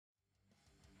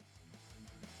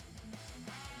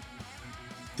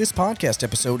This podcast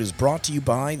episode is brought to you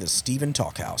by the Stephen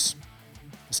Talkhouse.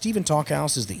 The Stephen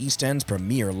Talkhouse is the East End's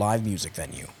premier live music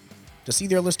venue. To see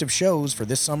their list of shows for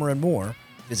this summer and more,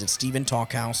 visit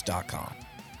StephenTalkhouse.com.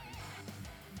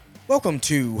 Welcome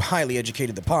to Highly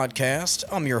Educated the Podcast.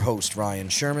 I'm your host, Ryan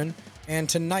Sherman, and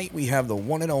tonight we have the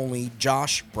one and only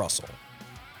Josh Brussel.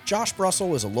 Josh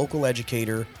Brussel is a local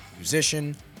educator,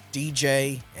 musician,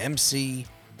 DJ, MC,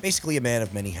 basically a man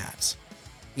of many hats.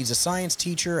 He's a science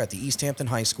teacher at the East Hampton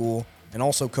High School and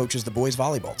also coaches the boys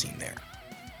volleyball team there.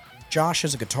 Josh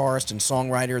is a guitarist and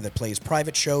songwriter that plays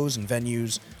private shows and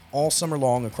venues all summer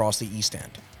long across the East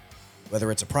End.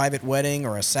 Whether it's a private wedding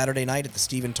or a Saturday night at the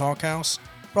Stephen Talkhouse,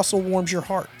 Brussel warms your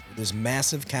heart with his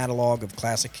massive catalog of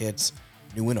classic hits,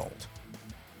 new and old.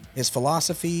 His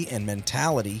philosophy and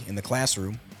mentality in the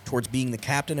classroom towards being the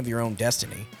captain of your own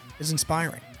destiny is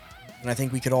inspiring, and I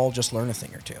think we could all just learn a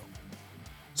thing or two.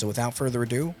 So without further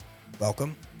ado,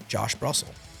 welcome Josh Brussel.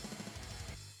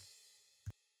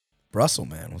 Brussel,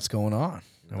 man, what's going on?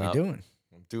 How we doing?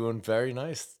 I'm doing very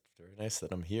nice. Very nice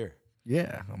that I'm here.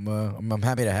 Yeah, I'm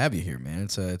happy to have you here, man.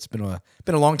 It's been a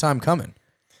long time coming.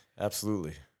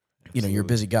 Absolutely. You know, you're a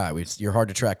busy guy. You're hard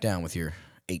to track down with your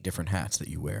 8 different hats that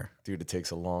you wear. Dude, it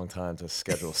takes a long time to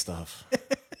schedule stuff.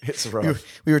 It's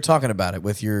rough. We were talking about it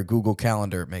with your Google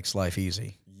Calendar. It makes life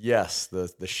easy. Yes,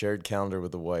 the shared calendar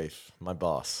with the wife, my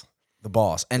boss. The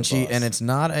boss, and it's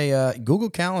not a Google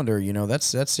Calendar. You know,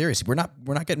 that's serious. We're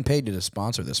not getting paid to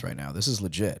sponsor this right now. This is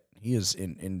legit. He is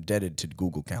indebted to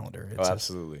Google Calendar.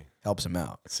 Absolutely helps him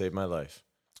out. It saved my life.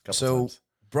 So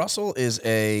Brussel is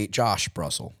Josh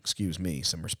Brussel. Excuse me,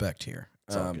 some respect here.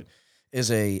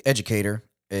 Is a educator,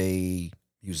 a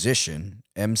musician,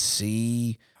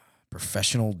 MC,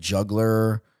 professional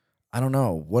juggler. I don't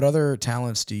know. What other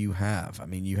talents do you have? I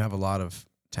mean, you have a lot of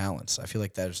talents. I feel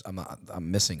like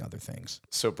I'm missing other things.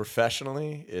 So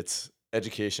professionally, it's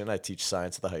education. I teach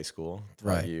science at the high school.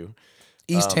 Right. You.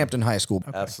 East Hampton High School.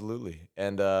 Okay. Absolutely.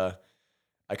 And I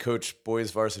coach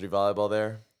boys varsity volleyball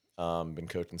there. Been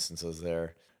coaching since I was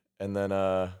there. And then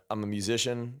I'm a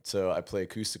musician, so I play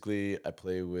acoustically. I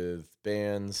play with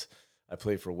bands. I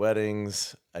play for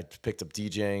weddings. I picked up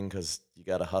DJing because you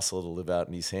got to hustle to live out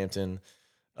in East Hampton.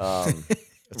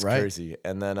 It's right. crazy.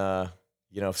 And then,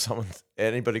 if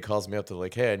anybody calls me up, they're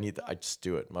like, hey, I just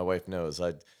do it. My wife knows.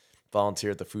 I volunteer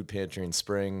at the food pantry in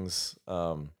Springs.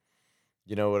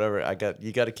 Whatever.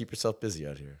 You got to keep yourself busy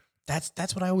out here.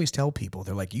 That's what I always tell people.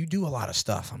 They're like, you do a lot of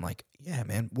stuff. I'm like, yeah,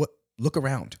 man, look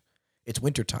around. It's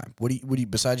wintertime. What do you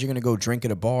besides you're going to go drink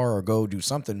at a bar or go do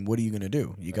something, what are you going to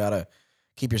do? You got to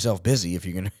keep yourself busy if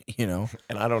you're going to,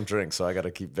 And I don't drink, so I got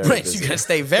to keep very busy. So you got to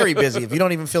stay very busy. If you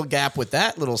don't even fill gap with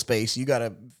that little space, you got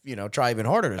to, try even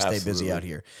harder to stay busy out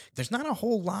here. There's not a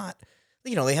whole lot.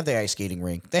 They have the ice skating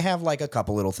rink. They have like a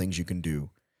couple little things you can do,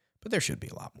 but there should be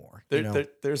a lot more.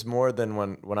 There's more than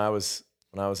when I was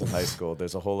in high school.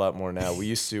 There's a whole lot more now. We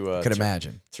used to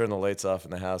imagine turn the lights off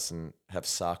in the house and have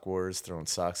sock wars, throwing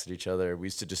socks at each other. We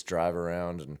used to just drive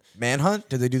around and manhunt.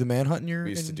 Did they do the manhunt We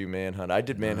used to do manhunt. I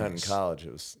did manhunt in college.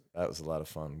 That was a lot of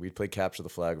fun. We'd play capture the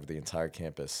flag over the entire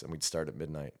campus, and we'd start at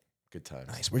midnight. Good times.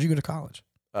 Nice. Where'd you go to college?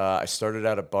 I started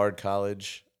out at Bard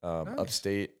College,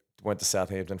 upstate. Went to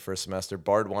Southampton for a semester.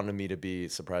 Bard wanted me to be,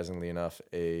 surprisingly enough,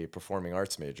 a performing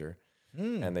arts major.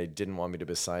 And they didn't want me to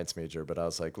be a science major, but I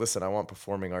was like, listen, I want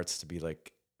performing arts to be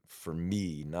like for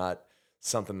me, not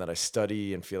something that I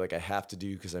study and feel like I have to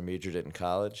do because I majored it in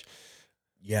college.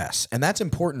 Yes, and that's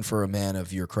important for a man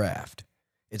of your craft.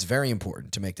 It's very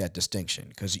important to make that distinction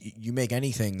because you make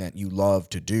anything that you love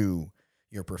to do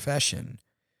your profession,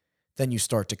 then you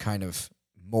start to kind of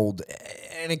mold,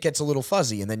 and it gets a little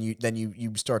fuzzy, and then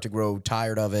you start to grow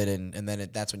tired of it, and then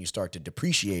that's when you start to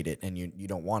depreciate it, and you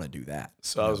don't want to do that.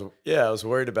 So I was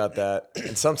worried about that,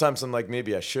 and sometimes I'm like,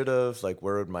 maybe I should have. Like,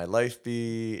 where would my life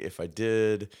be if I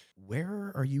did?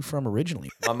 Where are you from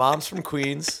originally? My mom's from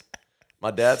Queens.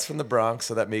 My dad's from the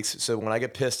Bronx, so when I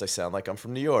get pissed, I sound like I'm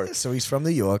from New York. So he's from New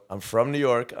York. I'm from New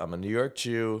York. I'm a New York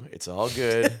Jew. It's all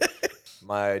good.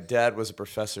 My dad was a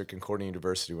professor at Concordia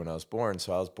University when I was born,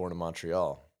 so I was born in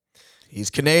Montreal.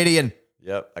 He's Canadian.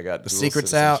 Yep, I got the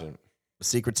secret's out. The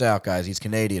secret's out, guys. He's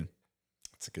Canadian.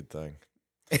 It's a good thing.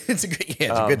 It's a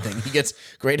good thing. He gets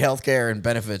great health care and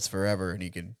benefits forever, and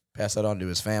he can pass that on to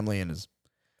his family and his.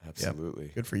 Absolutely.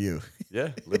 Yep, good for you.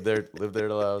 Yeah, lived there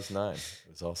till I was 9.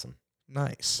 It was awesome.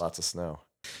 Nice. Lots of snow.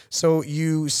 So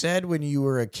you said when you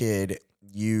were a kid,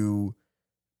 you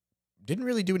didn't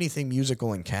really do anything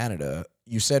musical in Canada.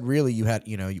 You said really you had,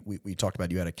 we talked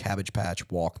about you had a Cabbage Patch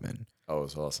Walkman. Oh, it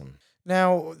was awesome.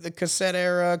 Now, the cassette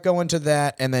era, go into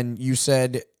that, and then you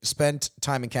said spent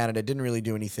time in Canada, didn't really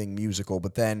do anything musical,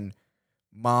 but then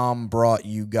mom brought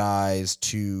you guys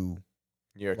to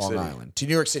New York Long City. Island. To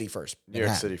New York City first. New York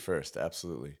Manhattan. City first,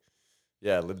 absolutely.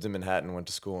 Yeah, I lived in Manhattan, went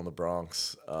to school in the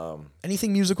Bronx.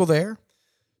 Anything musical there?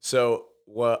 So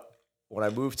when I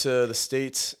moved to the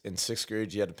States in 6th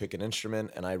grade, you had to pick an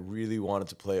instrument, and I really wanted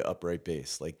to play upright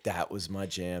bass. Like, that was my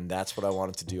jam. That's what I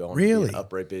wanted to do. I wanted to Really? be an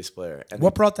upright bass player. And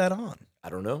What brought that on? I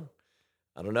don't know.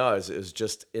 It was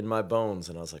just in my bones,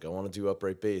 and I was like, I want to do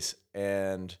upright bass.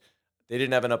 And they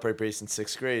didn't have an upright bass in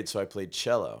 6th grade, so I played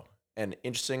cello. And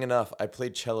interesting enough, I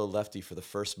played cello lefty for the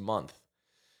first month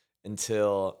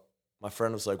until my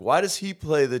friend was like, why does he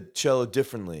play the cello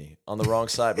differently on the wrong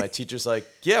side? My teacher's like,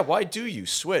 yeah, why do you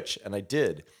switch? And I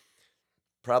did.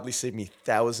 Probably saved me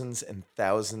thousands and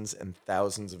thousands and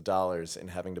thousands of dollars in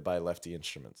having to buy lefty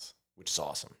instruments, which is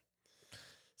awesome.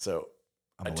 So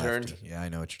I'm I a turned lefty. Yeah, I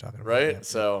know what you're talking about. right. Yeah.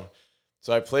 So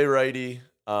I play righty.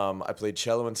 I played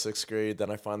cello in 6th grade.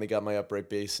 Then I finally got my upright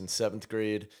bass in 7th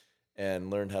grade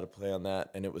and learned how to play on that.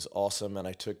 And it was awesome. And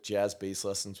I took jazz bass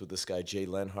lessons with this guy, Jay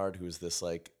Lenhard, who was this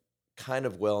like kind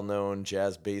of well-known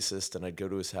jazz bassist. And I'd go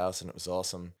to his house and it was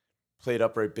awesome. Played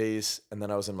upright bass. And then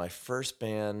I was in my first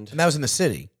band. And that was in the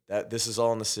city. This is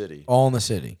all in the city. All in the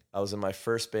city. I was in my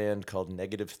first band called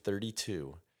Negative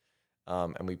 32.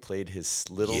 And we played his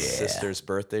little sister's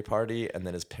birthday party and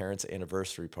then his parents'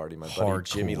 anniversary party, my buddy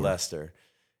Jimmy Hardcore. Lester.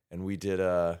 And we did,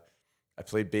 I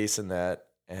played bass in that,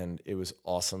 and it was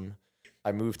awesome.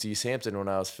 I moved to East Hampton when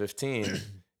I was 15,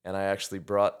 and I actually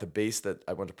brought the bass that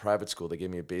I went to private school. They gave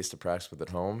me a bass to practice with at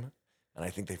home, and I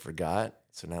think they forgot.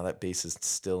 So now that bass is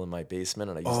still in my basement,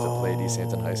 and I used to play at East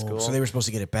Hampton High School. So they were supposed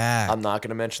to get it back. I'm not going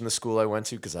to mention the school I went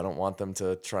to because I don't want them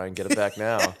to try and get it back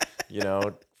now,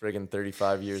 friggin'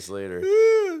 35 years later.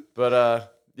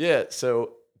 But yeah,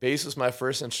 so bass was my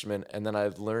first instrument, and then I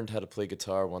learned how to play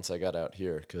guitar once I got out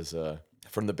here because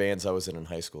from the bands I was in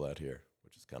high school out here,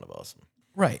 which is kind of awesome.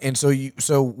 Right. And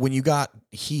so when you got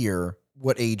here,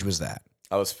 what age was that?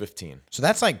 I was 15. So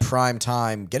that's like prime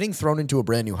time. Getting thrown into a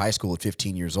brand new high school at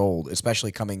 15 years old,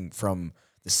 especially coming from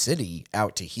the city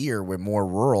out to here, we're more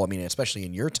rural. I mean, especially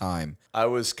in your time. I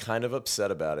was kind of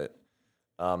upset about it.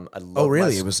 Oh,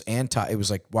 really? It was It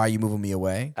was like, why are you moving me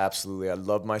away? Absolutely. I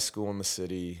loved my school in the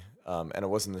city. And it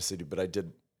wasn't the city, but it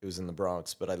was in the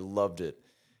Bronx, but I loved it.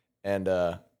 And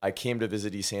I came to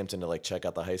visit East Hampton to like check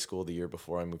out the high school the year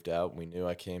before I moved out. We knew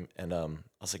I came, and I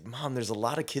was like, Mom, there's a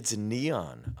lot of kids in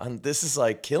neon. This is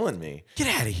like killing me. Get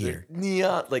out of here.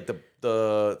 Neon, like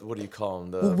the what do you call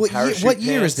them? The What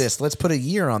year is pants. this? Let's put a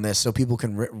year on this so people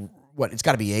can. It's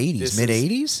got to be 80s, mid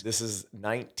 80s. This is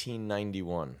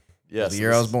 1991. Yes, The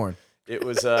year I was born. It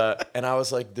was, and I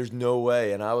was like, "There's no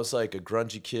way." And I was like a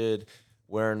grungy kid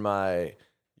wearing my,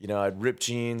 I'd ripped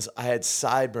jeans. I had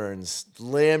sideburns,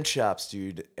 lamb chops,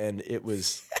 dude, and it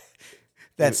was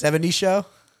That 70s show.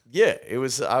 yeah. It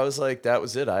was. I was like, that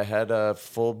was it. I had a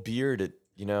full beard at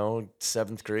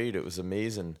 7th grade. It was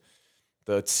amazing.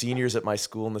 The seniors at my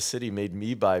school in the city made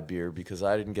me buy beer because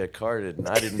I didn't get carded and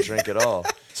I didn't drink at all.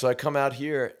 So I come out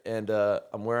here and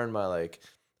I'm wearing my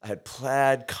I had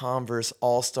plaid Converse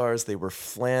All-Stars. They were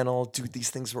flannel. Dude, these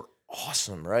things were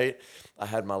awesome, right? I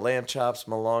had my lamb chops,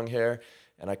 my long hair,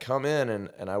 and I come in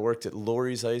and I worked at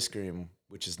Lori's Ice Cream,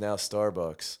 which is now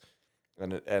Starbucks.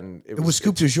 And it was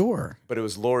Scoop du Jour. But it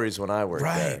was Lori's when I worked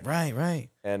there. Right.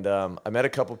 And I met a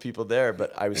couple people there,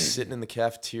 but I was sitting in the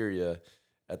cafeteria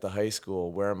at the high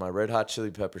school wearing my Red Hot Chili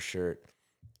Pepper shirt,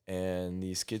 and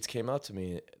these kids came up to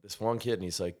me, this one kid, and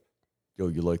he's like, yo,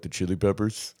 you like the Chili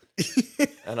Peppers?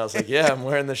 And I was like, yeah, I'm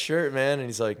wearing the shirt, man. And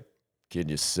he's like, can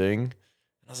you sing? And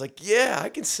I was like, yeah, I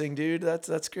can sing, dude.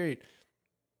 That's great.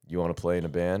 You want to play in a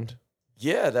band?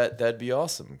 Yeah, that'd be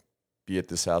awesome. Be at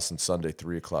this house on Sunday,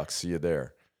 3:00. See you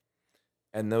there.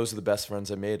 And those are the best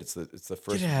friends I made. It's the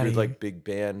first really big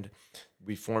band.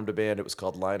 We formed a band. It was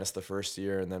called Linus the first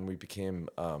year, and then we became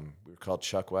we were called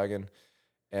Chuck Wagon,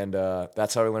 and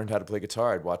that's how I learned how to play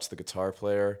guitar. I'd watch the guitar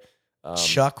player.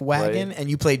 Chuck Wagon, and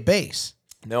you played bass.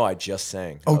 No, I just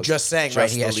sang. Oh, just sang, right?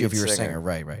 He the asked you if lead you were a singer. singer,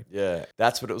 right. Yeah,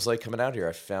 that's what it was like coming out here.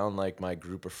 I found my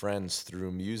group of friends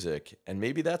through music, and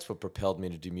maybe that's what propelled me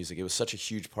to do music. It was such a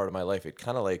huge part of my life. It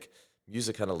kind of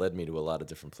music kind of led me to a lot of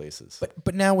different places.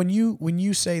 But now when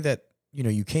you say that,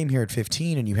 you came here at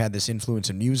 15 and you had this influence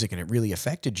in music and it really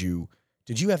affected you,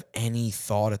 did you have any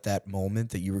thought at that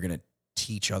moment that you were going to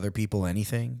teach other people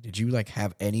anything? Did you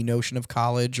have any notion of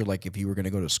college or if you were going to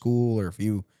go to school or if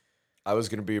you... I was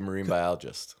going to be a marine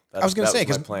biologist. I was going to say,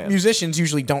 because musicians musicians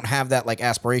usually don't have that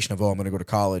aspiration of, I'm going to go to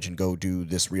college and go do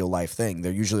this real life thing.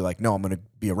 They're usually no, I'm going to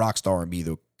be a rock star and be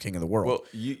the king of the world. Well,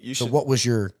 you so should... what was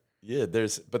your... Yeah,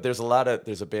 there's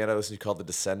a band I listen to called The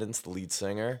Descendants, the lead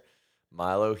singer.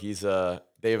 Milo, he's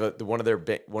they have one of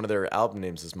their album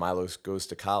names is Milo Goes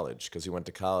to College because he went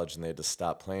to college and they had to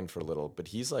stop playing for a little. But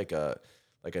he's like a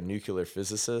nuclear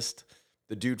physicist.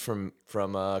 The dude from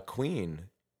Queen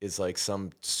is like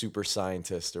some super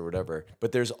scientist or whatever.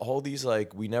 But there's all these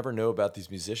like we never know about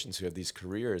these musicians who have these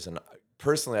careers. And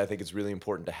personally, I think it's really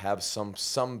important to have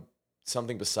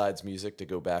something besides music to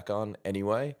go back on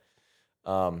anyway.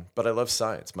 But I love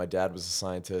science. My dad was a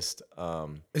scientist.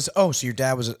 So your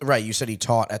dad was right. You said he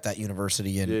taught at that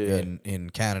university in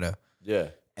Canada. Yeah.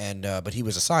 And but he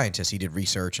was a scientist. He did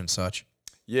research and such.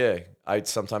 Yeah.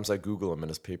 Sometimes I Google him and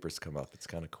his papers come up. It's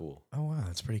kind of cool. Oh wow,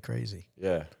 that's pretty crazy.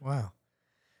 Yeah. Wow.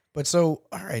 But so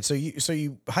all right, so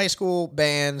you high school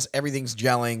bands, everything's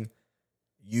gelling.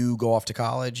 You go off to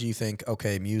college. You think,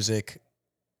 okay, music.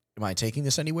 Am I taking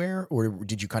this anywhere, or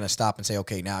did you kind of stop and say,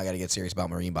 okay, now I got to get serious about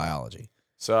marine biology?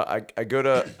 So I go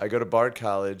to Bard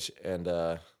College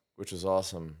and which was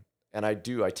awesome. And I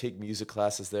take music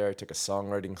classes there. I took a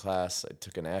songwriting class. I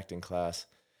took an acting class.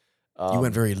 You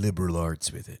went very liberal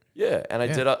arts with it. Yeah, and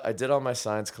I did all my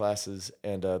science classes.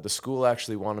 And the school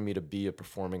actually wanted me to be a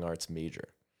performing arts major.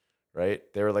 Right?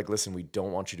 They were like, listen, we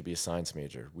don't want you to be a science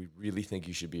major. We really think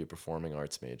you should be a performing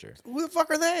arts major. Who the fuck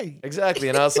are they? Exactly.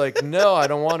 And I was like, no, I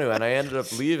don't want to. And I ended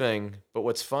up leaving. But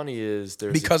what's funny is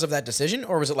because of that decision,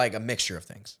 or was it like a mixture of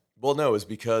things? Well, no,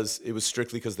 it was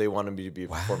strictly because they wanted me to be a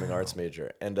performing arts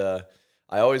major. And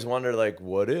I always wondered, like,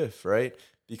 what if, right?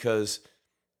 Because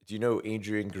do you know who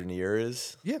Adrian Grenier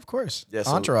is? Yeah, of course. Yeah,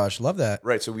 Entourage, love that.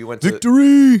 Right. So we went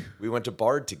to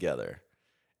Bard together.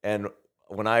 And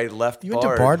when I left you went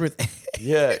to Bard with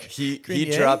yeah, he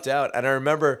dropped out. And I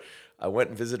remember I went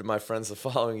and visited my friends the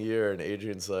following year, and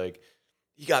Adrian's like,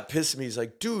 he got pissed at me. He's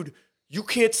like, dude, you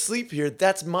can't sleep here.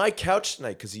 That's my couch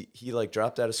tonight. Because he like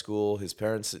dropped out of school. His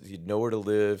parents, he'd nowhere to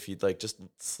live. He'd like just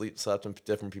slept in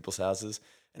different people's houses.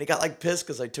 And he got like pissed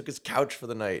because I took his couch for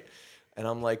the night. And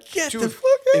I'm like, dude,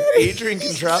 if Adrian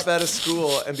can drop out of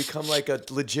school and become like a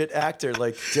legit actor,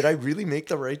 like, did I really make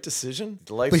the right decision?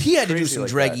 But he had to do some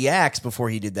draggy acts before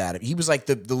he did that. He was like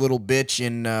the little bitch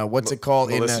in what's it called?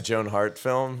 Melissa Joan Hart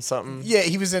film, something. Yeah,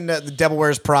 he was in The Devil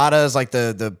Wears Prada as like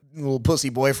the little pussy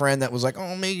boyfriend that was like,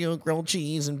 oh, make you a grilled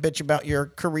cheese and bitch about your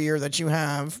career that you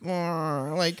have.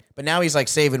 But now he's like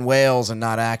saving whales and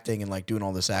not acting and like doing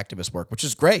all this activist work, which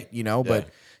is great, you know. Yeah. But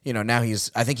now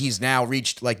I think he's now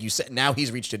reached, like you said, now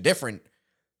he's reached a different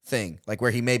thing, like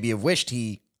where he maybe have wished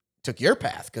he took your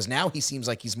path, because now he seems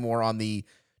like he's more on the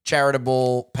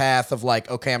charitable path of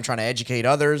like, okay, I'm trying to educate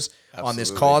others on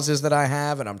these causes that I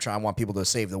have, and I want people to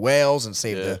save the whales and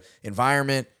save the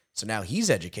environment. So now he's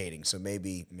educating. So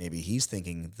maybe he's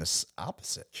thinking this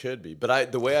opposite. Could be, but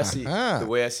the way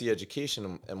I see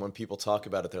education, and when people talk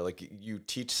about it, they're like, you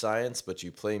teach science, but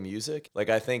you play music. Like,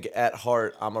 I think at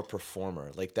heart, I'm a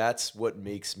performer. Like, that's what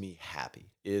makes me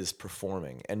happy, is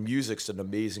performing, and music's an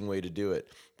amazing way to do it.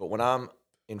 But when I'm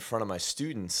in front of my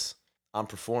students, I'm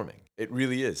performing. It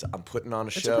really is. I'm putting on a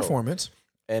show. It's a performance.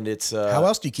 And it's how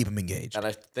else do you keep them engaged? And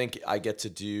I think I get to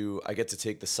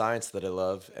take the science that I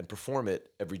love and perform it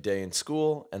every day in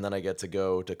school, and then I get to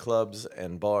go to clubs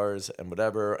and bars and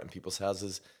whatever and people's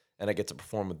houses, and I get to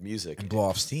perform with music and blow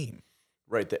off steam.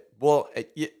 Right. Well,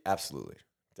 yeah, absolutely,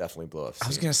 definitely blow off steam. I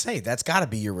was gonna say that's got to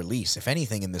be your release, if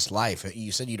anything, in this life.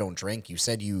 You said you don't drink. You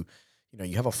said you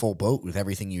have a full boat with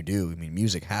everything you do. I mean,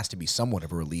 music has to be somewhat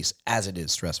of a release, as it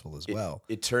is stressful as well.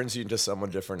 It turns you into someone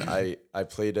different. I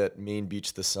played at Main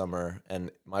Beach this summer,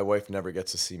 and my wife never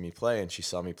gets to see me play, and she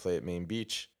saw me play at Main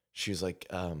Beach. She was like,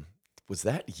 was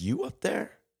that you up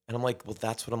there? And I'm like, well,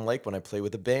 that's what I'm like when I play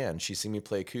with a band. She's seen me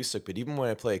play acoustic, but even when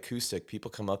I play acoustic, people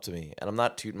come up to me, and I'm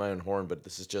not tooting my own horn, but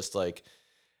this is just like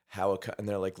and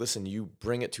they're like, listen, you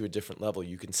bring it to a different level.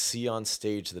 You can see on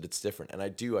stage that it's different. And I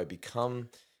become...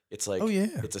 It's like,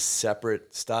 It's a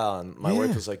separate style. And my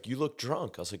wife was like, you look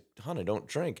drunk. I was like, hon, I don't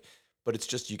drink. But it's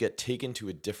just, you get taken to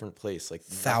a different place. Like,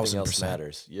 nothing else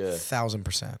matters. Yeah.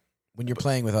 1,000%. When you're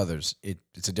playing with others,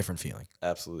 it's a different feeling.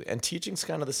 Absolutely. And teaching's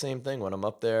kind of the same thing. When I'm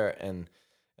up there and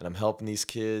I'm helping these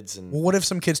kids. And well, what if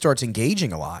some kid starts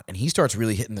engaging a lot and he starts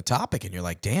really hitting the topic, and you're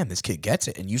like, damn, this kid gets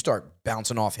it. And you start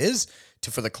bouncing off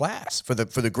for the class, for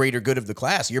the greater good of the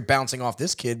class. You're bouncing off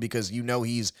this kid because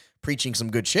he's preaching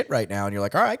some good shit right now. And you're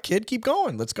like, all right, kid, keep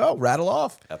going. Let's go. Rattle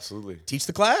off. Absolutely. Teach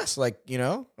the class. Like,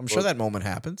 I'm sure that moment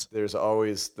happens. There's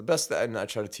always the best, and I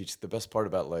try to teach, the best part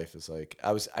about life is like,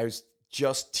 I was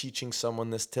just teaching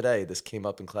someone this today. This came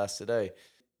up in class today.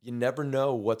 You never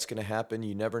know what's going to happen.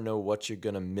 You never know what you're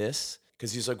going to miss.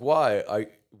 Because he's like, why?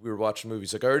 We were watching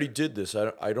movies. Like, I already did this.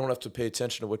 I don't have to pay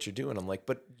attention to what you're doing. I'm like,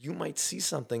 but you might see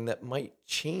something that might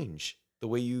change the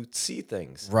way you see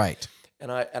things. Right.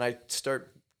 And I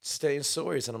start saying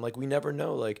stories. And I'm like, we never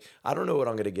know. Like, I don't know what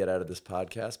I'm going to get out of this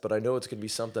podcast, but I know it's going to be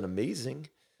something amazing,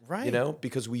 Right.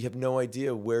 because we have no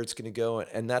idea where it's going to go.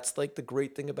 And that's like the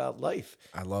great thing about life.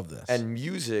 I love this. And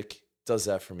music does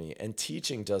that for me, and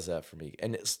teaching does that for me.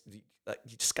 And it's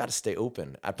you just got to stay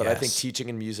open. But I think Yes. teaching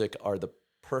and music are the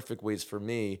perfect ways for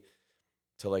me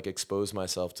to like expose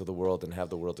myself to the world and have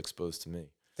the world exposed to me.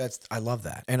 I love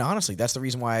that. And honestly, that's the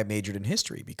reason why I majored in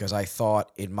history, because I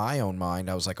thought in my own mind,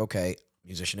 I was like, okay,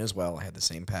 musician as well. I had the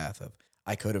same path of,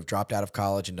 I could have dropped out of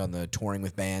college and done the touring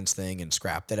with bands thing and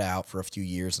scrapped it out for a few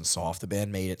years and saw if the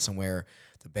band made it somewhere.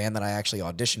 The band that I actually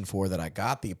auditioned for, that I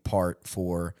got the part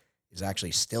for, is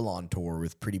actually still on tour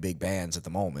with pretty big bands at the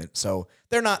moment. So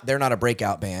they're not a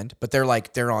breakout band, but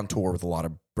they're on tour with a lot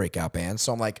of breakout bands.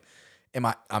 So I'm like,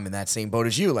 I'm in that same boat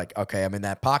as you. Like, okay, I'm in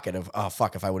that pocket of, oh,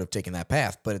 fuck, if I would have taken that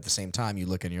path. But at the same time, you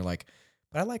look and you're like,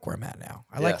 but I like where I'm at now.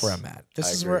 I like where I'm at.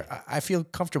 This is agree. where I feel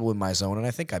comfortable in my zone, and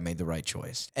I think I made the right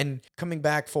choice. And coming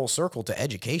back full circle to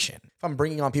education, if I'm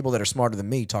bringing on people that are smarter than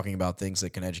me, talking about things that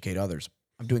can educate others,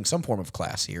 I'm doing some form of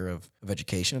class here of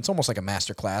education. It's almost like a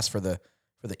master class for the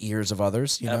ears of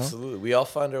others, you know? Absolutely. We all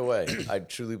find our way. I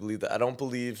truly believe that. I don't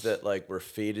believe that like we're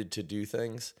fated to do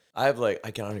things. I have like,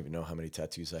 I don't even know how many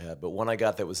tattoos I have, but one I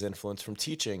got that was influenced from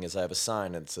teaching is I have a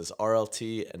sign and it says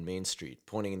RLT and Main Street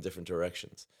pointing in different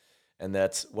directions. And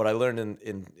that's what I learned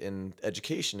in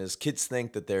education is kids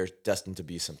think that they're destined to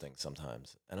be something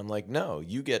sometimes. And I'm like, no,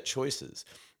 you get choices.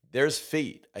 There's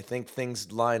fate. I think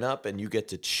things line up and you get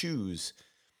to choose.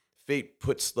 Fate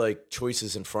puts like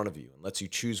choices in front of you and lets you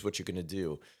choose what you're going to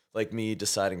do. Like me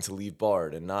deciding to leave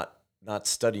Bard and not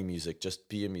study music, just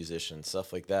be a musician,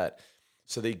 stuff like that.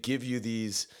 So they give you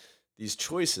these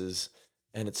choices,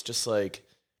 and it's just like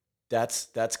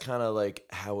that's kind of like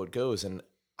how it goes. And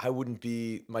I wouldn't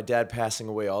be my dad passing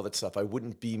away, all that stuff. I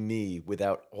wouldn't be me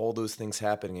without all those things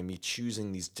happening and me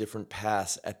choosing these different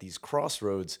paths at these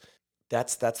crossroads.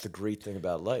 That's the great thing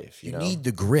about life. You know? need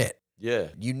the grit. Yeah.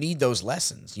 You need those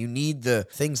lessons. You need the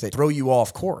things that throw you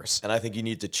off course. And I think you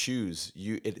need to choose.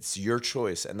 It's your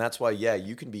choice. And that's why, yeah,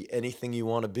 you can be anything you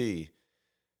want to be,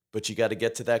 but you got to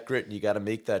get to that grit and you got to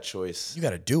make that choice. You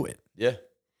got to do it. Yeah.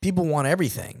 People want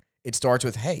everything. It starts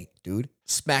with, hey, dude,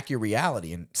 smack your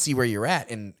reality and see where you're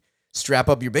at and strap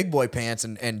up your big boy pants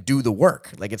and do the work.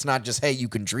 Like, it's not just, hey, you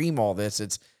can dream all this.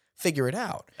 It's figure it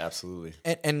out. Absolutely.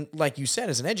 And like you said,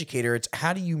 as an educator, it's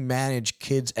how do you manage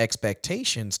kids'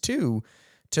 expectations too,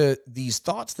 to these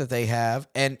thoughts that they have,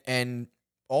 and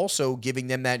also giving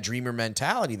them that dreamer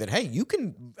mentality that, hey, you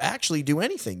can actually do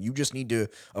anything. You just need to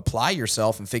apply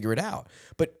yourself and figure it out.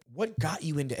 But what got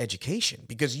you into education?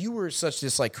 Because you were such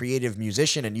this like creative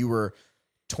musician and you were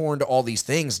torn to all these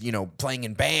things, you know, playing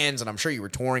in bands, and I'm sure you were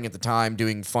touring at the time,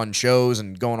 doing fun shows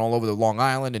and going all over the Long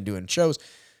Island and doing shows.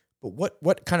 But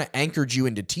what kind of anchored you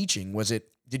into teaching?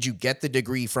 Did you get the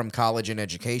degree from college in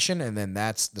education, and then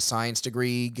that's the science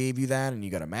degree gave you that, and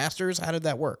you got a master's? How did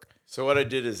that work? So what I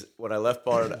did is when I left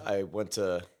Bard, I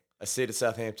stayed at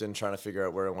Southampton trying to figure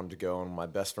out where I wanted to go, and my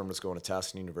best friend was going to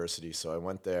Towson University, so I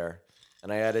went there,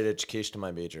 and I added education to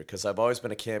my major because I've always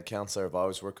been a camp counselor. I've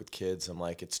always worked with kids. I'm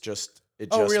like, it just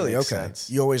really? makes Okay. sense.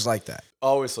 You always liked that.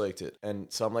 Always liked it.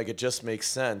 And so I'm like, it just makes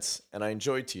sense. And I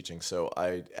enjoyed teaching. So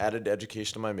I added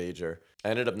education to my major. I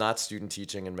ended up not student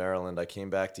teaching in Maryland. I came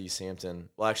back to East Hampton.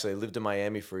 Well, actually, I lived in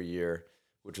Miami for a year,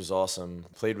 which was awesome.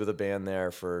 Played with a band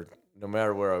there for no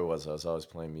matter where I was always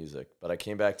playing music. But I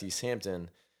came back to East Hampton.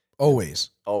 Always.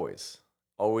 Always.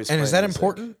 And is that music.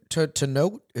 important to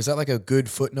note? Is that like a good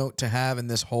footnote to have in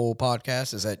this whole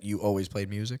podcast? Is that you always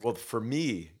played music? Well, for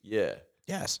me, yeah.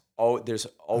 Yes. There's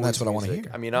always that's what I wanna music.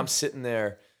 hear. I mean, I'm sitting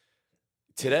there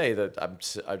today that I'm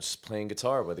just playing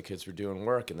guitar while the kids were doing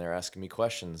work and they're asking me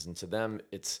questions, and to them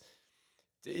it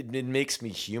makes me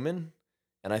human,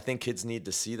 and I think kids need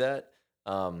to see that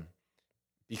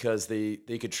because they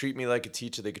could treat me like a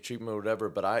teacher, they could treat me whatever,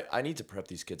 but I need to prep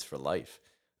these kids for life,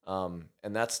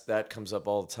 and that comes up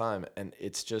all the time, and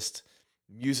it's just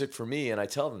music for me, and I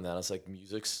tell them that I was like,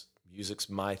 music's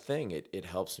my thing. It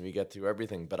helps me get through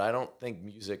everything, but I don't think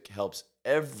music helps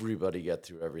everybody get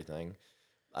through everything.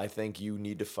 I think you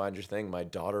need to find your thing. My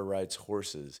daughter rides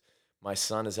horses. My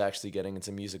son is actually getting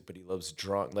into music, but he loves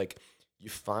drawing. Like, you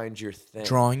find your thing.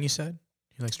 Drawing, you said?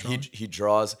 He likes drawing? He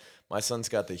draws. My son's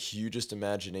got the hugest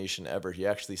imagination ever. He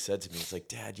actually said to me, he's like,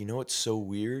 Dad, you know what's so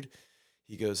weird?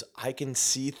 He goes, I can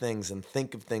see things and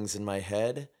think of things in my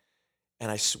head, and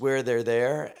I swear they're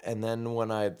there. And then when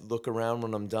I look around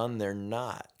when I'm done, they're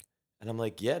not. And I'm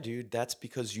like, yeah, dude, that's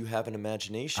because you have an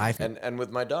imagination. I And with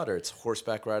my daughter, it's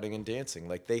horseback riding and dancing.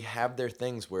 Like they have their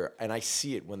things where, and I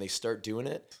see it when they start doing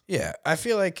it. Yeah, I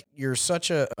feel like you're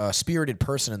such a spirited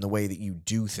person in the way that you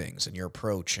do things and your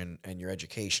approach and your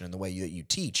education and the way that you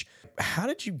teach. How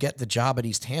did you get the job at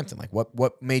East Hampton? Like,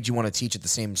 what made you want to teach at the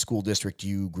same school district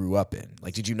you grew up in?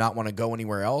 Like, did you not want to go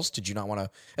anywhere else? Did you not want to,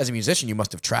 as a musician, you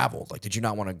must have traveled. Like, did you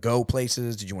not want to go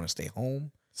places? Did you want to stay home?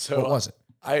 So What was it?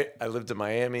 I lived in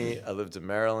Miami. I lived in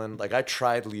Maryland. Like I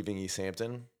tried leaving East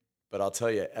Hampton, but I'll tell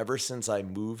you, ever since I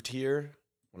moved here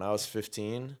when I was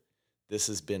 15, this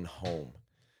has been home.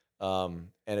 And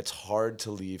it's hard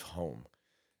to leave home.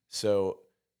 So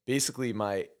basically,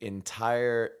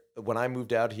 when I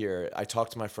moved out here, I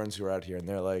talked to my friends who are out here, and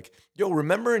they're like, "Yo,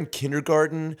 remember in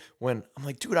kindergarten when?" I'm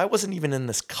like, "Dude, I wasn't even in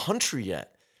this country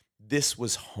yet. This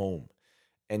was home."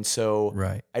 And so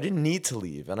Right. I didn't need to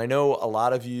leave. And I know a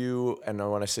lot of you, and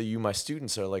when I say you, my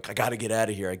students are like, I got to get out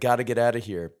of here. I got to get out of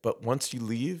here. But once you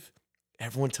leave,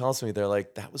 everyone tells me, they're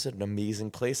like, that was an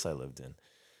amazing place I lived in.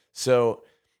 So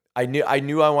I knew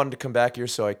I wanted to come back here.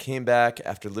 So I came back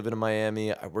after living in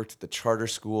Miami. I worked at the charter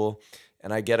school,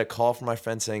 and I get a call from my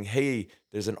friend saying, hey,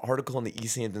 there's an article in the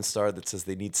East Hampton Star that says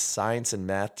they need science and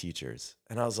math teachers.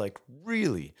 And I was like,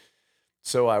 really?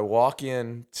 So I walk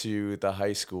in to the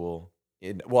high school.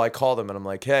 I call them and I'm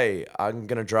like, hey, I'm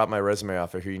going to drop my resume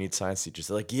off. I hear you need science teachers.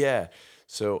 They're like, yeah.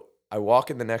 So I walk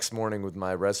in the next morning with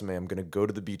my resume. I'm going to go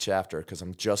to the beach after because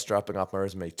I'm just dropping off my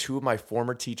resume. Two of my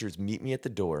former teachers meet me at the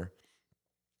door.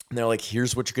 And they're like,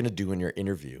 here's what you're going to do in your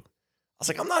interview. I was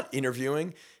like, I'm not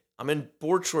interviewing. I'm in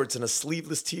board shorts and a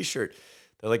sleeveless t-shirt.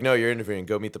 They're like, no, you're interviewing.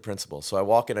 Go meet the principal. So I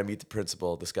walk in, I meet the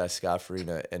principal, this guy, Scott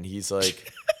Farina, and he's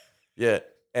like, yeah.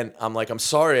 And I'm like, I'm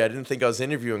sorry, I didn't think I was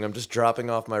interviewing. I'm just dropping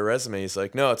off my resume. He's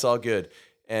like, no, it's all good.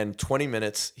 And 20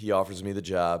 minutes, he offers me the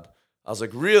job. I was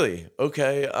like, really?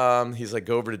 Okay. He's like,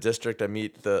 go over to district. I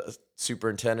meet the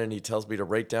superintendent. He tells me to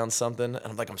write down something. And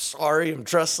I'm like, I'm sorry, I'm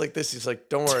dressed like this. He's like,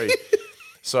 don't worry.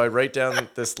 So I write down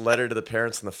this letter to the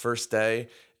parents on the first day.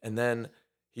 And then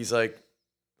he's like,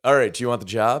 all right, do you want the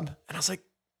job? And I was like,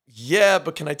 yeah,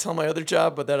 but can I tell my other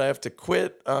job but that I have to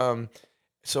quit?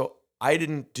 So I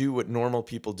didn't do what normal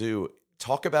people do.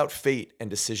 Talk about fate and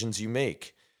decisions you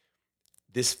make.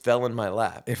 This fell in my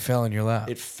lap. It fell in your lap.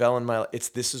 It fell in my,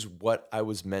 this is what I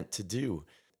was meant to do.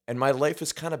 And my life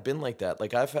has kind of been like that.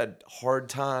 Like I've had hard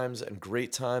times and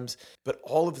great times, but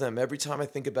all of them, every time I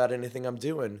think about anything I'm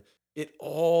doing,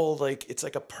 it's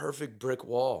like a perfect brick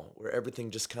wall where everything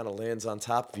just kind of lands on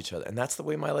top of each other. And that's the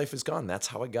way my life has gone. That's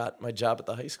how I got my job at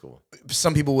the high school.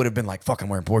 Some people would have been like, fuck, I'm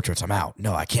wearing board shorts. I'm out.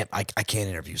 No, I can't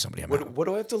interview somebody. I'm out. What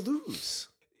do I have to lose?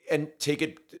 And take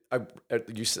it,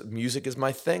 you said music is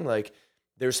my thing. Like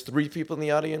there's 3 people in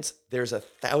the audience. There's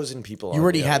 1,000 people. You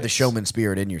already had the showman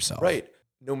spirit in yourself. Right.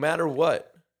 No matter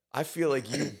what, I feel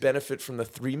like you benefit from the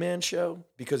 3-man show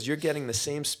because you're getting the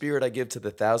same spirit I give to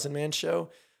the 1,000-man show.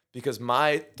 Because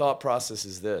my thought process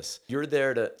is this: you're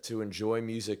there to enjoy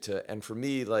music, and for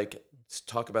me, like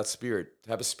talk about spirit,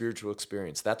 have a spiritual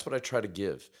experience. That's what I try to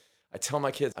give. I tell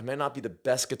my kids, I may not be the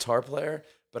best guitar player,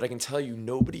 but I can tell you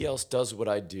nobody else does what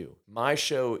I do. My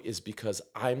show is because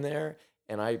I'm there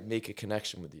and I make a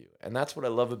connection with you. And that's what I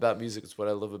love about music. It's what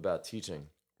I love about teaching.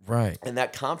 Right. And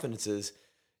that confidence is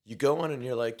you go on and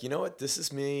you're like, you know what? This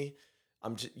is me.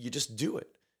 You just do it.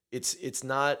 It's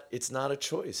not a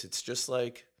choice. It's just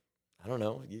like, I don't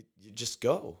know. You just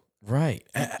go. Right.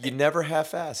 You never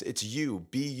half-ass. It's you.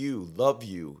 Be you. Love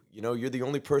you. You know, you're the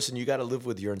only person you got to live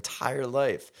with your entire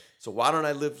life. So why don't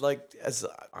I live like as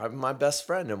I'm my best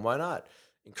friend? And why not?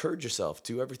 Encourage yourself.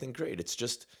 Do everything great.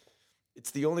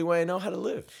 It's the only way I know how to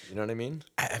live. You know what I mean?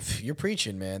 You're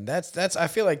preaching, man. That's. I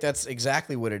feel like that's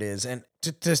exactly what it is. And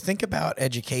to think about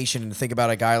education and think about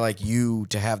a guy like you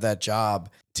to have that job,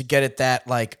 to get it that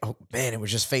like, oh man, it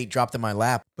was just fate dropped in my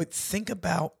lap. But think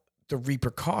about the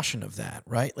repercussion of that,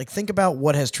 right? Like think about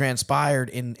what has transpired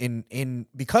in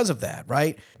because of that,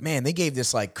 right? Man, they gave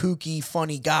this like kooky,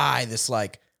 funny guy this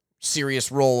like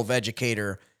serious role of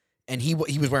educator, and he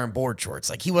was wearing board shorts.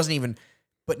 Like he wasn't even.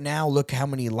 But now look how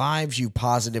many lives you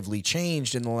positively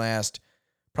changed in the last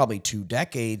probably 2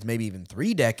 decades, maybe even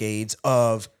 3 decades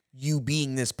of you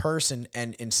being this person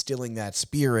and instilling that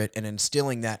spirit and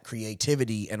instilling that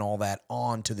creativity and all that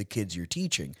on to the kids you're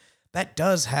teaching. That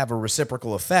does have a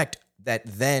reciprocal effect that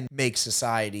then makes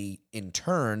society in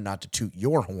turn, not to toot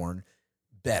your horn,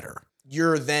 better.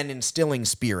 You're then instilling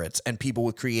spirits and people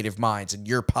with creative minds and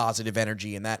your positive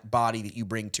energy and that body that you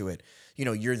bring to it. You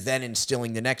know, you're then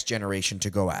instilling the next generation to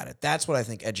go at it. That's what I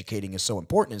think educating is so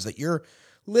important, is that you're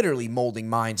literally molding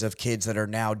minds of kids that are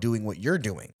now doing what you're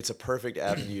doing. It's a perfect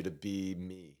avenue to be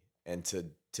me and to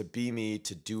to be me,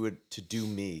 to do it, to do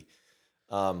me.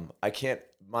 I can't,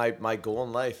 my goal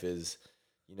in life is,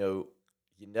 you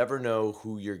never know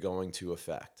who you're going to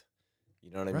affect. You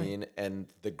know what I Right. mean? And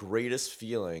the greatest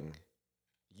feeling,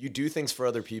 you do things for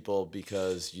other people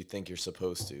because you think you're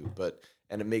supposed to,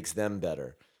 and it makes them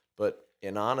better. But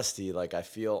in honesty, like I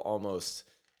feel almost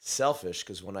selfish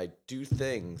because when I do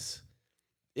things,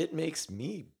 it makes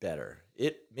me better.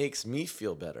 It makes me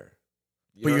feel better.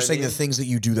 You But know you're what I saying the mean? things that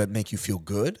you do that make you feel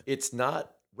good, It's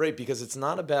not right because it's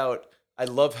not about, I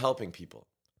love helping people,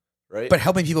 right? but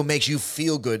helping people makes you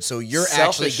feel good. So you're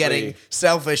actually getting Selfishly,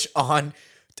 selfish on,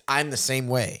 I'm the same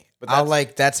way. But I'll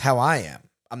that's- that's how I am.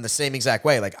 I'm the same exact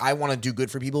way. Like I want to do good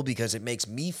for people because it makes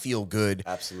me feel good.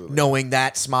 Absolutely. Knowing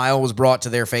that smile was brought to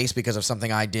their face because of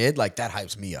something I did, like that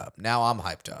hypes me up. Now I'm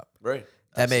hyped up. right.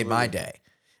 That made my Absolutely. day.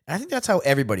 And I think that's how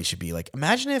everybody should be. Like,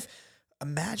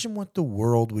 imagine what the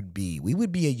world would be. We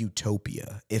would be a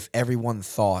utopia if everyone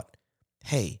thought,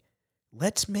 hey,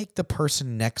 let's make the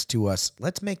person next to us,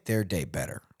 let's make their day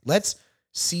better. Let's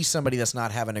see somebody that's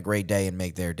not having a great day and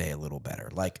make their day a little better.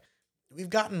 Like, we've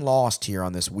gotten lost here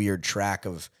on this weird track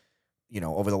of,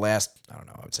 over the last, I don't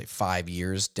know, I would say 5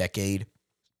 years, decade.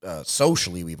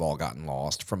 Socially, we've all gotten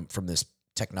lost from this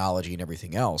technology and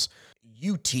everything else.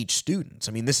 You teach students.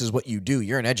 I mean, this is what you do.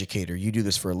 You're an educator. You do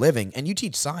this for a living, and you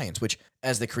teach science, which,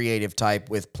 as the creative type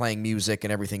with playing music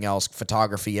and everything else,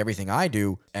 photography, everything I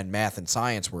do, and math and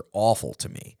science were awful to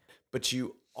me. But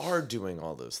you are doing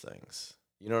all those things.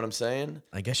 You know what I'm saying?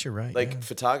 I guess you're right. Like yeah.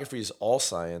 photography is all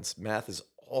science, math is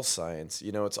all science.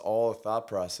 It's all a thought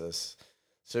process.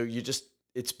 So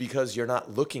it's because you're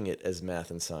not looking at it as math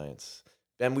and science.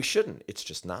 And we shouldn't. It's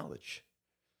just knowledge.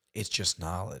 It's just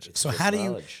knowledge. It's So just how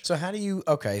knowledge. do you,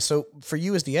 okay, so for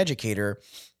you as the educator,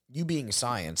 you being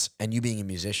science and you being a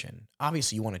musician,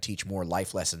 obviously you want to teach more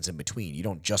life lessons in between. You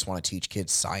don't just want to teach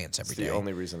kids science every It's day. the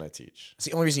only reason I teach. It's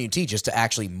the only reason you teach is to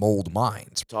actually mold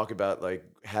minds. Talk about like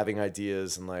having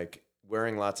ideas and like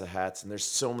wearing lots of hats, and there's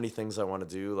so many things I want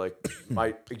to do. Like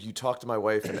you talk to my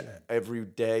wife, and every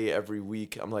day, every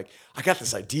week, I'm like, I got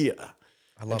this idea.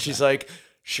 I love And she's that. like,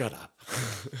 shut up.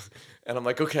 And I'm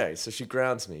like, okay. So she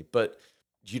grounds me. But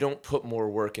you don't put more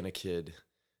work in a kid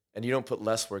and you don't put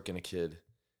less work in a kid.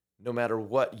 No matter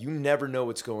what, you never know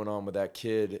what's going on with that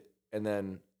kid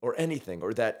or anything,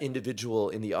 or that individual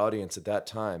in the audience at that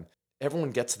time.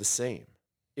 Everyone gets the same.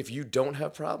 If you don't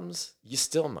have problems, you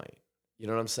still might. You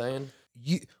know what I'm saying?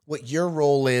 What your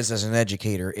role is as an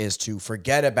educator is to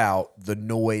forget about the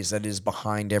noise that is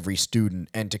behind every student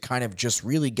and to kind of just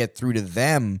really get through to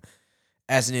them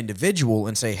as an individual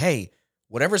and say, hey,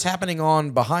 whatever's happening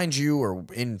on behind you or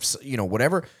in,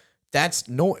 whatever,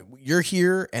 you're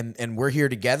here and we're here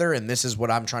together. And this is what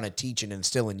I'm trying to teach and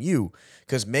instill in you.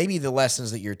 Because maybe the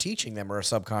lessons that you're teaching them are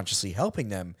subconsciously helping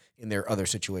them in their other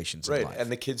situations in Right. life.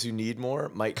 And the kids who need more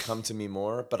might come to me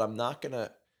more, but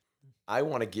I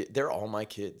want to they're all my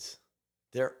kids.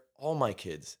 They're all my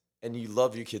kids. And you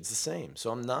love your kids the same.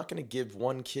 So I'm not going to give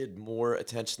one kid more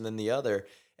attention than the other.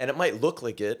 And it might look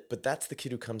like it, but that's the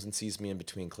kid who comes and sees me in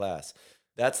between class.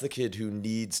 That's the kid who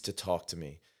needs to talk to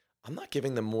me. I'm not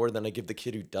giving them more than I give the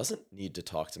kid who doesn't need to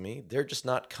talk to me. They're just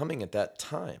not coming at that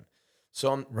time.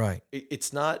 So right.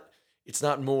 it's not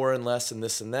more and less and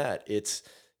this and that. It's,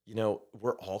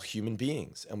 we're all human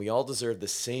beings and we all deserve the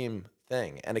same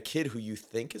thing. And a kid who you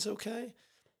think is okay,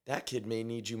 that kid may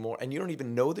need you more. And you don't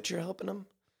even know that you're helping them,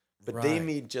 but they Right.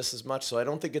 need just as much. So I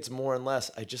don't think it's more and less.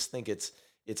 I just think it's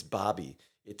Bobby,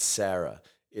 it's Sarah.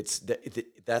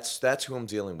 That's who I'm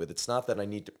dealing with. It's not that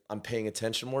I'm paying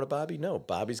attention more to Bobby. No,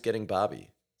 Bobby's getting Bobby.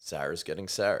 Sarah's getting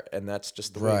Sarah. And that's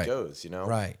just the way Right. it goes,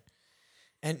 Right.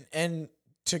 And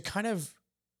to kind of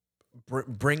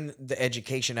bring the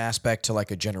education aspect to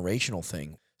like a generational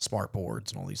thing, smart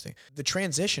boards and all these things. The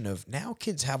transition of now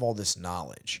kids have all this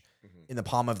knowledge in the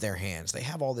palm of their hands. They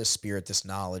have all this spirit, this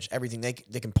knowledge, everything. They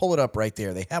can pull it up right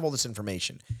there. They have all this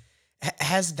information.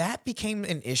 Has that become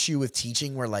an issue with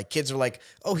teaching where like kids are like,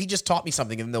 oh, he just taught me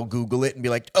something, and they'll Google it and be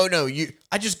like, oh no,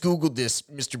 I just Googled this,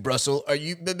 Mr. Brussel. Are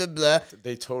you blah, blah, blah.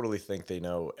 They totally think they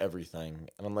know everything.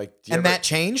 And I'm like, do you And ever- that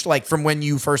changed like from when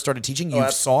you first started teaching, you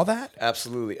ab- saw that?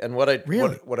 Absolutely. And what I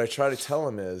Really? what I try to tell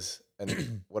him is,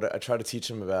 and what I try to teach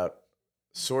him about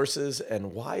sources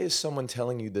and why is someone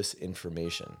telling you this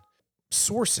information?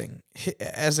 Sourcing.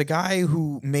 As a guy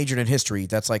who majored in history,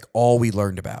 that's like all we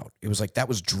learned about. It was like that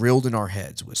was drilled in our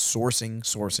heads was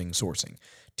sourcing.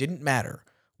 Didn't matter.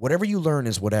 Whatever you learn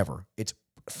is whatever.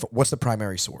 What's the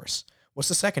primary source? What's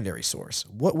the secondary source?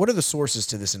 What are the sources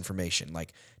to this information?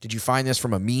 Like, did you find this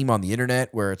from a meme on the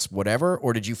internet where it's whatever?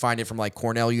 Or did you find it from like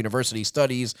Cornell University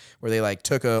studies where they like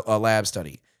took a lab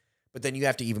study? But then you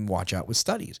have to even watch out with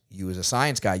studies. You as a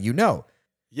science guy, you know.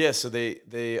 Yeah, so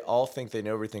they all think they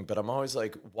know everything, but I'm always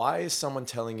like, why is someone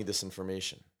telling you this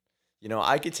information? You know,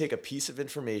 I could take a piece of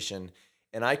information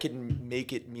and I could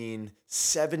make it mean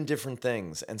 7 different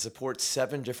things and support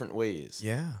 7 different ways.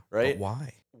 Yeah. Right? But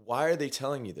why? Why are they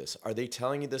telling you this? Are they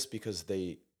telling you this because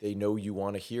they know you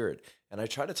want to hear it? And I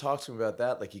try to talk to them about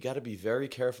that. Like, you got to be very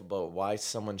careful about why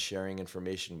someone's sharing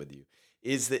information with you.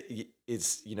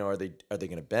 Are they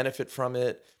going to benefit from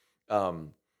it?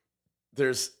 Um,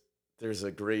 there's there's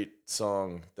a great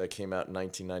song that came out in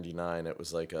 1999. It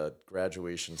was like a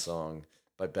graduation song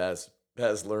by Baz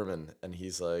Luhrmann, and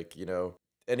he's like,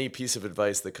 any piece of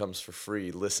advice that comes for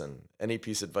free, listen. Any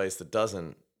piece of advice that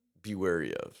doesn't, be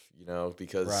wary of,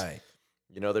 because Right.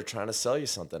 they're trying to sell you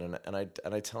something, and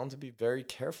I tell them to be very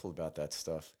careful about that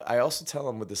stuff. I also tell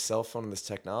them with the cell phone and this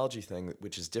technology thing,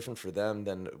 which is different for them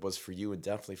than it was for you and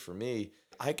definitely for me.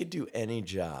 I could do any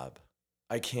job.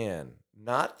 I can.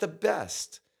 Not the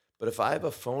best, but if I have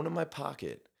a phone in my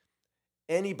pocket,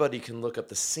 anybody can look up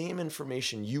the same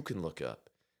information you can look up.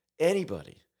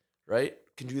 Anybody, right?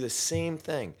 Can do the same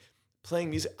thing. Playing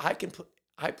music, I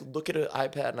look at an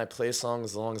iPad and I play a song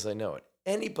as long as I know it.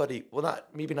 Anybody, well,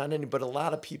 maybe not any, but a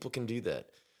lot of people can do that.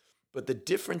 But the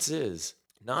difference is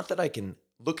not that I can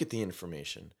look at the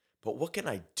information, but what can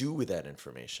I do with that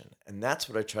information? And that's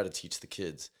what I try to teach the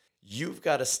kids. You've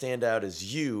got to stand out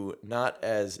as you, not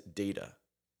as data.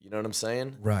 You know what I'm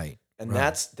saying? Right. And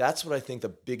right. that's what I think the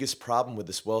biggest problem with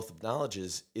this wealth of knowledge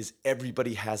is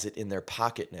everybody has it in their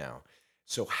pocket now.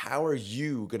 So how are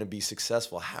you going to be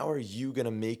successful? How are you going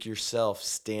to make yourself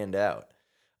stand out?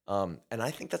 And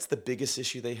I think that's the biggest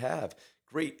issue they have.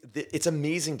 Great, it's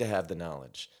amazing to have the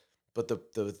knowledge, but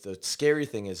the scary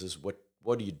thing is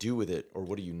what do you do with it, or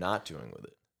what are you not doing with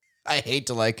it? I hate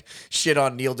to like shit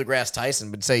on Neil deGrasse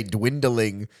Tyson, but say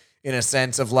dwindling in a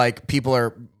sense of like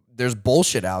there's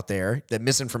bullshit out there that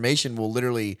misinformation will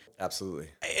literally. Absolutely.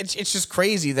 It's just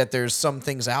crazy that there's some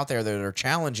things out there that are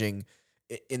challenging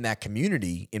in that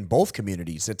community, in both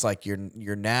communities. It's like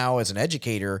you're now as an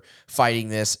educator fighting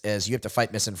this as you have to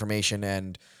fight misinformation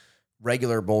and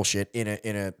regular bullshit in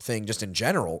a thing just in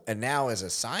general. And now as a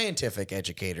scientific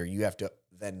educator, you have to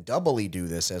then doubly do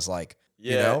this as like,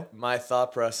 Yeah, my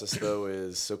thought process though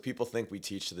is, so people think we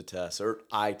teach to the test, or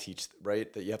I teach,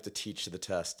 right? That you have to teach to the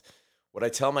test. What I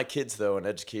tell my kids though in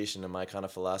education and my kind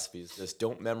of philosophy is this: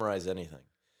 don't memorize anything.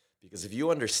 Because if you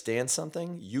understand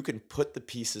something, you can put the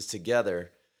pieces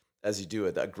together as you do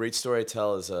it. A great story I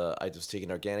tell is I was taking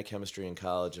organic chemistry in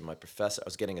college, and my professor, I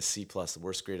was getting a C plus, the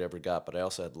worst grade I ever got, but I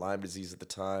also had Lyme disease at the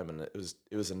time, and it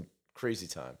was a crazy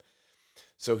time.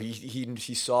 So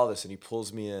he saw this and he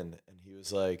pulls me in and he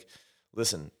was like,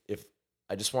 listen, if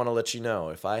I just want to let you know,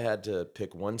 if I had to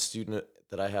pick one student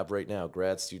that I have right now,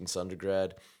 grad students,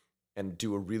 undergrad, and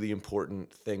do a really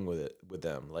important thing with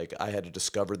them, like I had to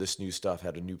discover this new stuff,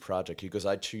 had a new project, he goes,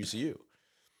 I'd choose you.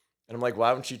 And I'm like,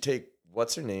 why don't you take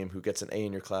what's her name, who gets an A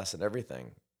in your class and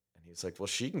everything? And he's like, well,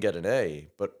 she can get an A,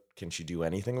 but can she do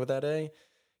anything with that A?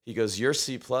 He goes, your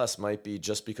C plus might be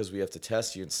just because we have to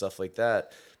test you and stuff like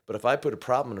that, but if I put a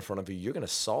problem in front of you, you're going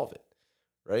to solve it,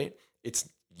 right?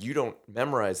 You don't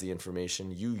memorize the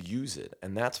information, you use it.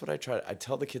 And that's what I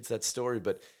tell the kids that story,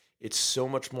 but it's so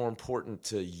much more important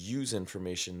to use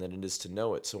information than it is to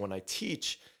know it. So when I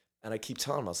teach, and I keep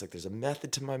telling them, I was like, there's a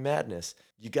method to my madness.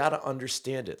 You got to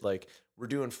understand it. Like, we're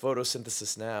doing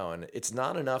photosynthesis now, and it's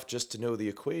not enough just to know the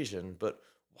equation, but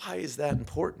why is that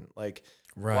important? Like,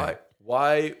 Right.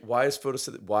 why is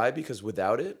photosynthesis? Why? Because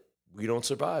without it, we don't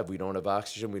survive. We don't have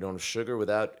oxygen. We don't have sugar.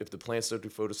 If the plants don't do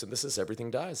photosynthesis,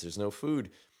 everything dies. There's no food.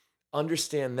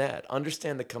 Understand that.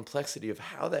 Understand the complexity of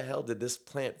how the hell did this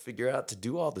plant figure out to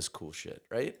do all this cool shit,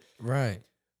 right? Right.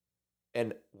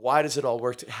 And why does it all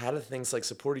work? How do things like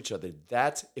support each other?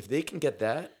 If they can get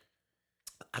that,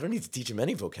 I don't need to teach them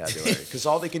any vocabulary, because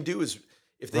all they can do is,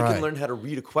 if they Right. can learn how to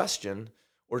read a question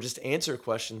or just answer a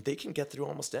question, they can get through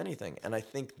almost anything. And I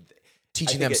think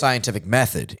Teaching them scientific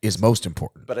method is most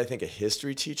important. But I think a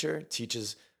history teacher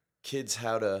teaches kids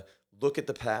how to look at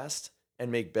the past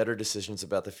and make better decisions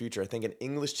about the future. I think an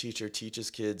English teacher teaches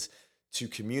kids to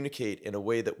communicate in a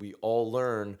way that we all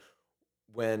learn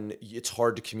when it's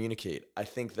hard to communicate. I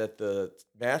think that the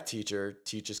math teacher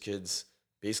teaches kids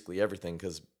basically everything,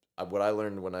 because what I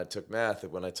learned when I took math,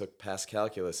 when I took past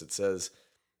calculus, it says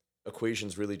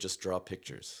equations really just draw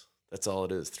pictures. That's all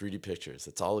it is, 3D pictures.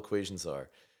 That's all equations are.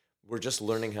 We're just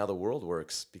learning how the world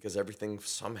works because everything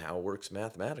somehow works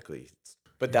mathematically.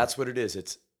 But that's what it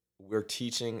is. We're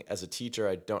teaching. As a teacher,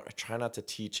 I try not to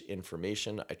teach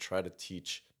information. I try to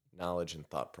teach knowledge and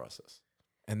thought process.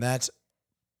 And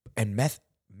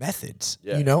methods,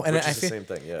 Yeah, you know? And which I is the feel, same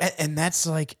thing. Yeah, and that's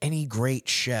like any great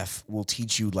chef will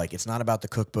teach you, like, it's not about the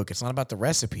cookbook. It's not about the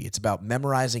recipe. It's about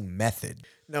memorizing method.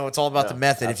 No, it's all about the No,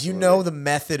 method. If you absolutely. know the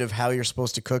method of how you're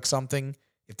supposed to cook something,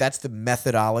 if that's the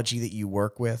methodology that you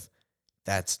work with,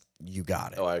 you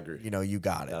got it. Oh, I agree. You know, you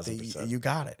got it. 1000%. You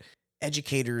got it.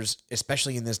 Educators,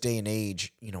 especially in this day and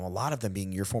age, you know, a lot of them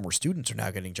being your former students are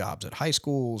now getting jobs at high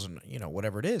schools and, you know,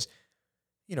 whatever it is.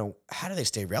 You know, how do they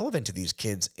stay relevant to these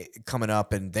kids coming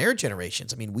up in their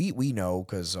generations? I mean, we know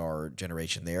because our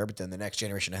generation there, but then the next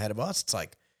generation ahead of us, it's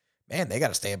like, man, they got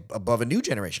to stay above a new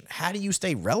generation. How do you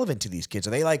stay relevant to these kids?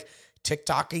 Are they like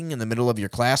TikToking in the middle of your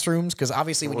classrooms? Because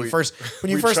obviously, when you first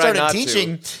we started try not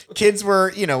teaching, kids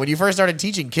were, you know, when you first started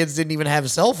teaching, kids didn't even have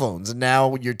cell phones, and now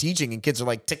when you're teaching and kids are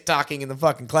like TikToking in the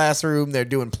fucking classroom, they're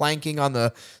doing planking on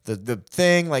the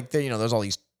thing, like you know, there's all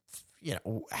these, you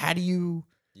know, how do you?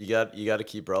 You got to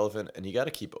keep relevant, and you got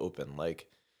to keep open. Like,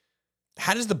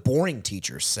 How does the boring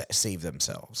teacher save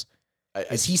themselves? I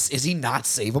Is he not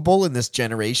savable in this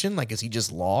generation? Like, is he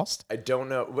just lost? I don't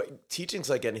know. Teaching's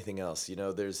like anything else. You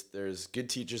know, there's good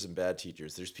teachers and bad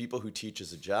teachers. There's people who teach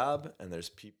as a job, and there's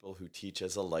people who teach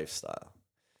as a lifestyle.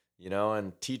 You know,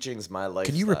 and teaching's my lifestyle.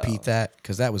 Can you repeat that?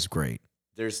 Because that was great.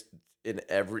 There's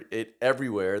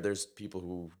everywhere. There's people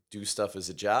who do stuff as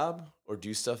a job or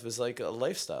do stuff as like a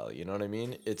lifestyle. You know what I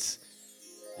mean? It's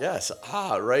yes,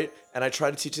 right. And I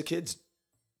try to teach the kids,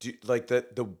 do like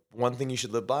the one thing you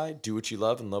should live by: do what you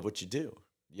love and love what you do.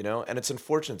 You know, and it's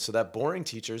unfortunate. So that boring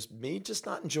teachers may just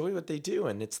not enjoy what they do,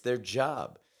 and it's their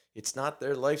job. It's not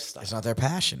their lifestyle. It's not their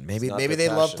passion. Maybe not they their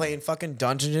love passion. playing fucking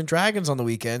Dungeons and Dragons on the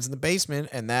weekends in the basement,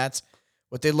 and that's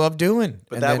what they love doing.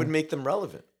 But and that then, would make them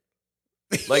relevant.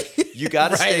 Like you got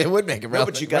to right, stay. it would make it No,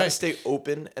 relevant. but you got to right. stay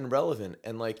open and relevant.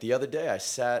 And like the other day,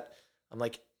 I'm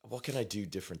like, what can I do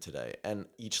different today? And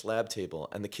each lab table,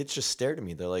 and the kids just stared at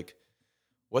me. They're like,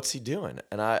 "What's he doing?"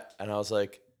 And I was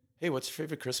like, "Hey, what's your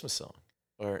favorite Christmas song?"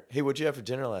 Or, "Hey, what'd you have for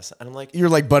dinner last night?" And I'm like, You're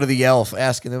like Buddy the Elf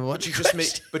asking them what "But you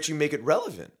just make it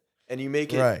relevant, and you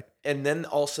make it Right. And then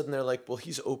all of a sudden they're like, "Well,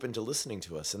 he's open to listening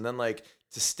to us." And then like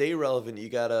to stay relevant, I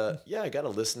gotta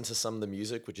listen to some of the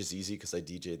music, which is easy because I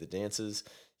DJ the dances.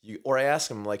 Or I ask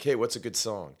them like, "Hey, what's a good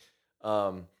song?"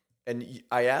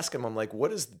 I ask them, I'm like,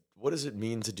 what does it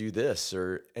mean to do this?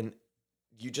 And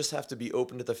you just have to be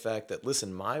open to the fact that,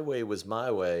 listen, my way was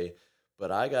my way, but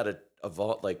I got to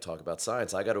evolve, like talk about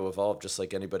science. I got to evolve just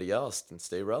like anybody else and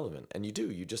stay relevant. And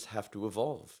you just have to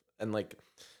evolve. And like,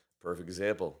 perfect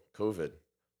example, COVID.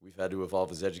 We've had to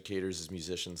evolve as educators, as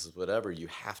musicians, as whatever. You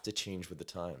have to change with the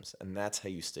times. And that's how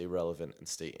you stay relevant and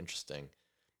stay interesting.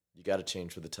 You got to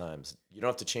change with the times. You don't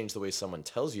have to change the way someone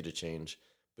tells you to change,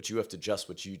 but you have to adjust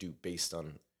what you do based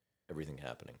on everything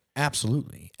happening.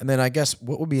 Absolutely. And then I guess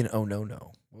what would be an oh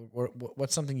no?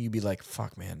 What's something you'd be like,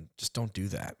 fuck man, just don't do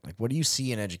that? Like, what do you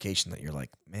see in education that you're like,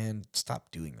 man,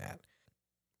 stop doing that?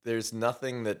 There's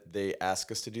nothing that they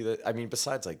ask us to do that. I mean,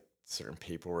 besides like certain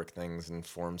paperwork things and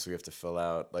forms we have to fill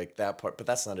out, like that part, but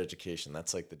that's not education.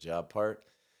 That's like the job part.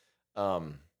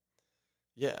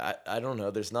 Yeah, I don't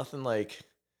know. There's nothing like,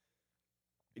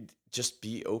 just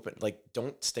be open. Like,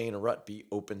 don't stay in a rut. Be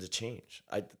open to change.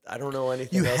 I don't know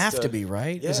anything. You else have to be,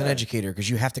 right? As an Yeah. educator, because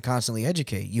you have to constantly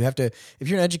educate. You have to, if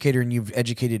you're an educator and you've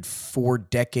educated 4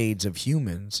 decades of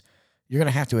humans, you're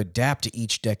going to have to adapt to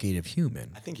each decade of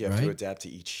human. I think you have to adapt to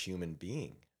each human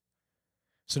being.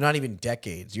 So not even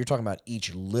decades. You're talking about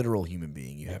each literal human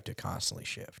being you have to constantly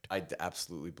shift. I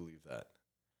absolutely believe that.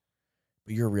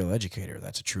 But you're a real educator.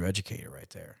 That's a true educator right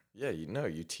there. Yeah,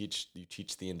 you teach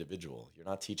the individual. You're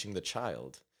not teaching the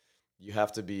child.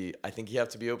 I think you have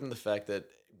to be open to the fact that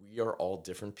we are all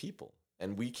different people.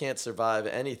 And we can't survive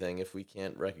anything if we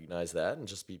can't recognize that and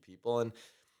just be people. And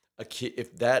a kid,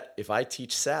 if I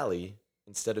teach Sally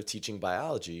instead of teaching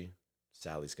biology,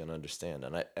 Sally's going to understand.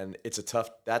 And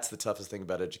that's the toughest thing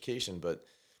about education, but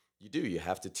you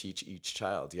have to teach each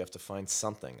child. You have to find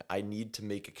something. I need to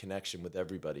make a connection with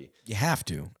everybody. You have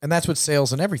to. And that's what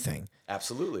sales and everything.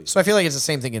 Absolutely. So I feel like it's the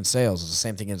same thing in sales. It's the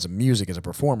same thing as music, as a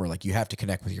performer. Like, you have to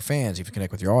connect with your fans. You have to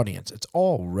connect with your audience. It's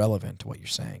all relevant to what you're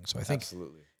saying. So I think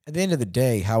Absolutely. at the end of the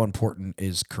day, how important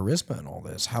is charisma in all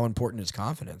this? How important is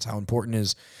confidence? How important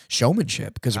is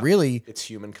showmanship? Because really, it's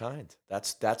humankind.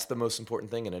 That's the most important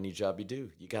thing in any job you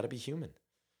do. You got to be human.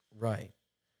 right.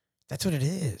 That's what it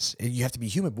is. You have to be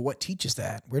human. But what teaches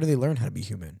that? Where do they learn how to be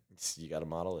human? You got to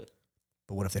model it.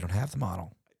 But what if they don't have the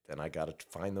model? Then I got to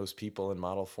find those people and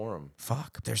model for them.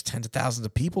 Fuck. There's tens of thousands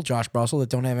of people, Josh Russell, that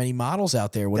don't have any models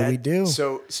out there. What do we do?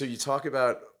 So you talk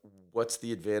about what's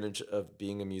the advantage of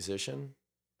being a musician?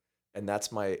 And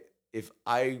if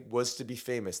I was to be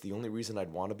famous, the only reason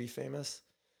I'd want to be famous,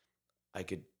 I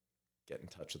could get in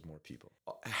touch with more people.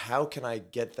 How can I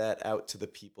get that out to the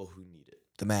people who need it?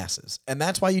 The masses. And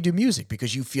that's why you do music,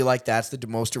 because you feel like that's the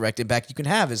most direct impact you can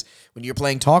have is when you're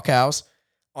playing Talk House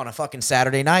on a fucking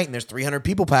Saturday night and there's 300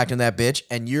 people packed in that bitch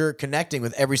and you're connecting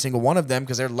with every single one of them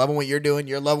because they're loving what you're doing.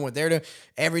 You're loving what they're doing.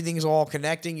 Everything's all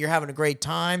connecting. You're having a great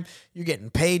time. You're getting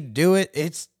paid to do it.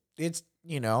 It's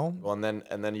Well,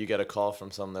 and then you get a call from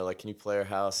someone. They're like, "Can you play our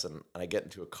house?" And I get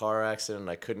into a car accident and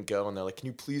I couldn't go. And they're like, "Can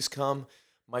you please come?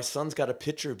 My son's got a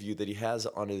picture of you that he has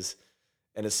on his,"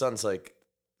 and his son's like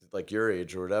your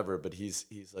age or whatever. But he's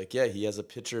like, "Yeah, he has a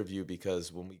picture of you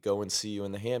because when we go and see you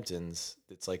in the Hamptons,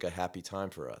 it's like a happy time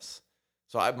for us."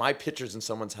 So my picture's in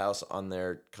someone's house on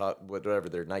their whatever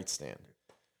their nightstand.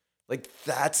 Like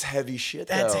that's heavy shit.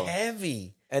 That's though.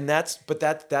 heavy. And that's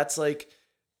like.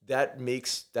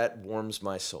 That warms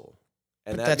my soul.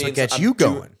 And But that that's what means gets you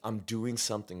going. I'm doing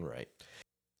something right.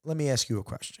 Let me ask you a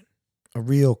question. A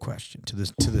real question to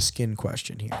the skin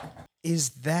question here.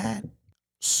 Is that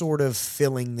sort of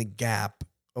filling the gap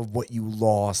of what you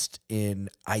lost in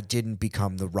I didn't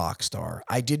become the rock star.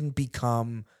 I didn't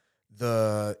become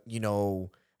the,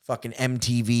 fucking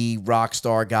MTV rock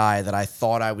star guy that I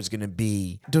thought I was going to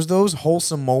be. Does those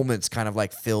wholesome moments kind of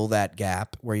like fill that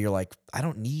gap where you're like, I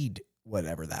don't need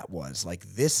whatever that was. Like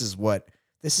this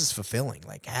is fulfilling,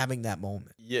 like having that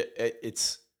moment. Yeah,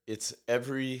 it's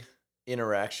every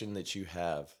interaction that you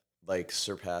have like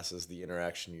surpasses the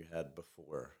interaction you had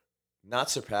before.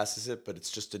 Not surpasses it, but it's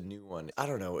just a new one. I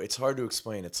don't know. It's hard to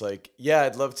explain. It's like, yeah,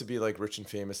 I'd love to be like rich and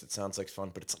famous. It sounds like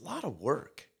fun, but it's a lot of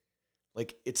work.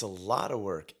 Like it's a lot of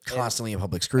work. Constantly in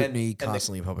public scrutiny,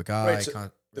 constantly in public eye. Right,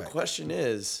 so the question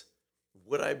is,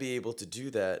 would I be able to do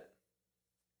that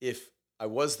if I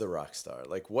was the rock star?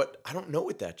 Like what? I don't know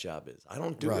what that job is. I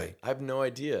don't do it. I have no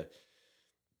idea.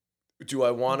 Do I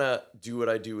want to do what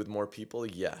I do with more people?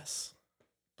 Yes.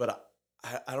 But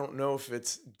I don't know if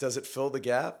does it fill the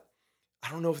gap?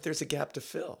 I don't know if there's a gap to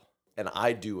fill. And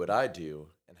I do what I do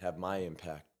and have my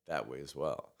impact that way as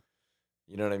well.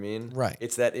 You know what I mean? Right.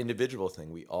 It's that individual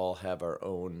thing. We all have our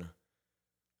own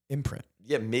imprint.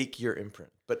 Yeah, make your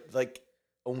imprint. But like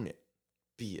own it.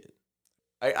 Be it.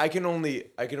 I can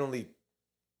only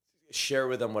share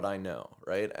with them what I know,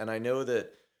 right? And I know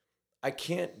that I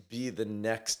can't be the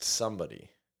next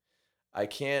somebody. I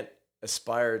can't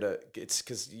aspire to. It's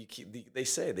because they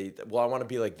say I want to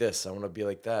be like this. I want to be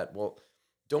like that. Well,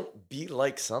 don't be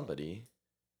like somebody.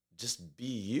 Just be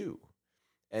you,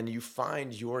 and you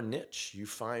find your niche. You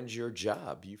find your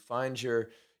job. You find your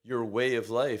way of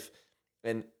life,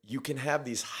 and you can have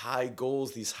these high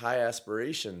goals, these high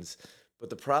aspirations. But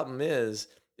the problem is,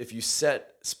 if you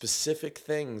set specific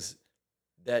things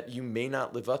that you may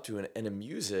not live up to, and in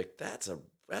music, that's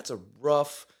a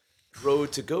rough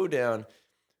road to go down.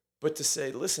 But to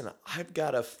say, listen, I've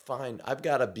got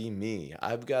to be me.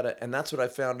 And that's what I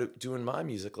found doing my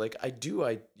music. Like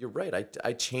you're right.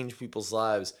 I change people's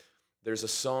lives. There's a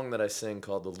song that I sing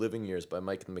called The Living Years by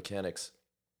Mike and the Mechanics.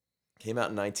 Came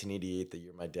out in 1988, the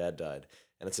year my dad died.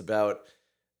 And it's about,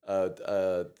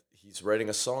 he's writing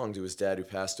a song to his dad who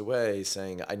passed away. He's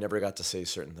saying, I never got to say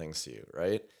certain things to you,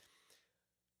 right?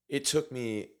 It took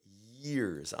me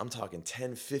years, I'm talking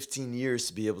 10, 15 years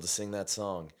to be able to sing that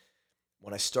song.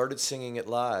 When I started singing it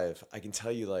live, I can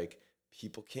tell you, like,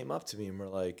 people came up to me and were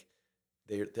like,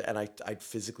 and I'd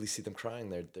physically see them crying.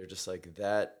 They're just like,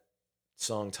 that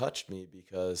song touched me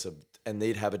because of, and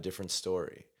they'd have a different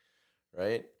story,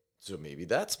 right? So maybe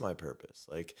that's my purpose.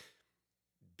 Like,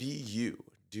 be you,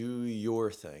 do your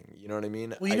thing. You know what I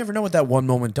mean? Well, you never know what that one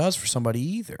moment does for somebody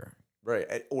either.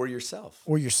 Right. Or yourself.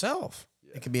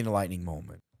 Yeah. It can be an enlightening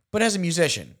moment. But as a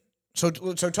musician, so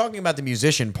talking about the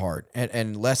musician part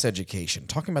and less education,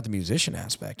 talking about the musician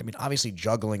aspect, I mean, obviously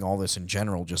juggling all this in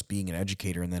general, just being an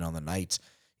educator, and then on the nights,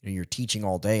 you're teaching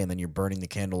all day and then you're burning the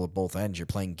candle at both ends. You're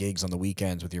playing gigs on the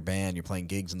weekends with your band. You're playing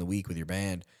gigs in the week with your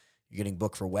band. You're getting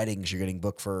booked for weddings. You're getting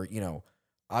booked for,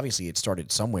 obviously it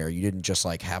started somewhere. You didn't just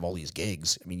like have all these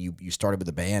gigs. I mean, you started with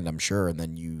a band, I'm sure, and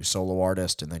then you solo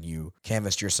artist, and then you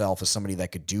canvassed yourself as somebody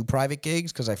that could do private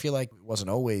gigs, because I feel like it wasn't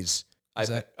always... I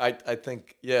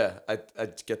think, yeah,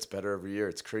 it gets better every year.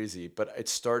 It's crazy. But it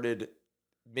started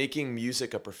making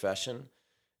music a profession,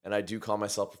 and I do call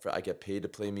myself, I get paid to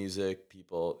play music.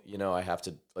 People, I have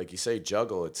to, like you say,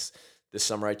 juggle. This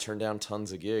summer I turned down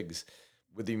tons of gigs.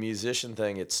 With the musician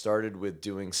thing, it started with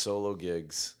doing solo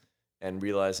gigs and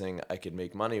realizing I could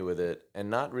make money with it, and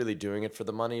not really doing it for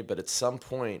the money, but at some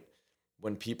point,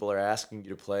 when people are asking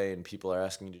you to play and people are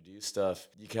asking you to do stuff,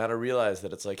 you kind of realize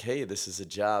that it's like, hey, this is a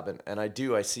job. And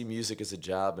I see music as a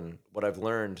job. And what I've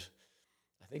learned,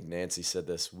 I think Nancy said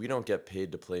this, we don't get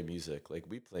paid to play music. Like,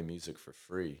 we play music for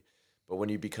free. But when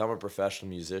you become a professional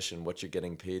musician, what you're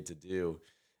getting paid to do,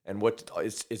 and what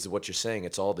is what you're saying,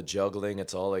 it's all the juggling,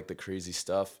 it's all like the crazy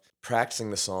stuff, practicing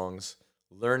the songs,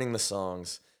 learning the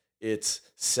songs, it's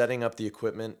setting up the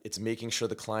equipment, it's making sure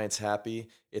the client's happy.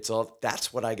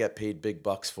 That's what I get paid big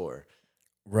bucks for.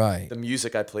 Right. The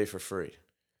music I play for free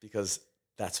because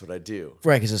that's what I do.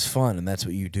 Right, because it's fun and that's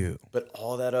what you do. But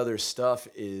all that other stuff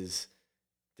is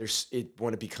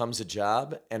when it becomes a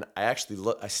job, and I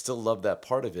still love that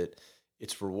part of it.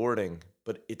 It's rewarding,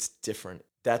 but it's different.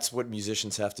 That's what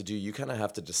musicians have to do. You kind of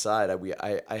have to decide.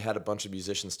 I had a bunch of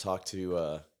musicians talk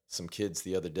to some kids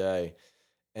the other day,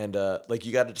 and like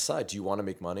you got to decide: do you want to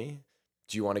make money?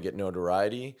 Do you want to get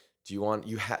notoriety? Do you want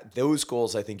those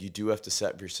goals? I think you do have to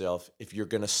set for yourself if you're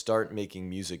going to start making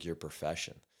music your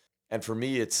profession. And for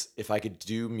me, it's if I could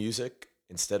do music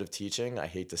instead of teaching, I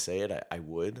hate to say it, I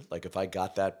would. Like if I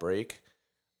got that break,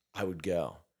 I would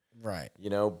go. Right.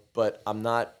 But I'm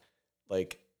not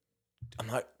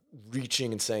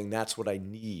reaching and saying that's what I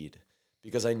need,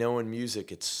 because I know in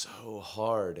music it's so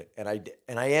hard, and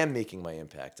I am making my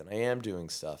impact, and I am doing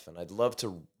stuff, and I'd love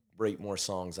to write more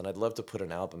songs, and I'd love to put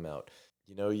an album out.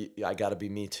 I got to be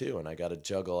me too, and I got to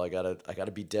juggle. I got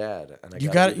to be dad, and you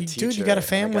got a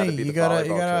family. You got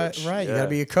to right. Yeah. You got to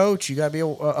be a coach. You got to be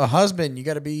a husband. You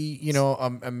got to be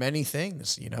many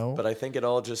things. But I think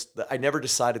I never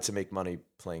decided to make money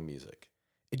playing music.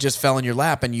 It just fell in your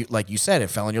lap, and like you said, it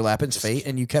fell in your lap. It's fate,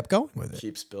 and you kept going with it.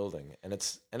 Keeps building,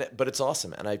 but it's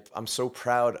awesome, and I'm so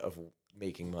proud of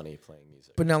making money playing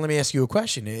music. But now let me ask you a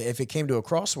question: if it came to a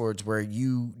crossroads where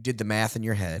you did the math in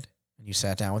your head, and you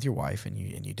sat down with your wife, and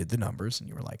you did the numbers, and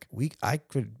you were like, I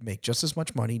could make just as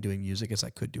much money doing music as I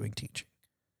could doing teaching.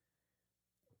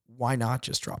 Why not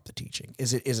just drop the teaching?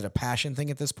 Is it a passion thing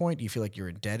at this point? Do you feel like you're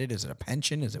indebted? Is it a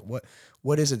pension? Is it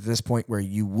what is it at this point where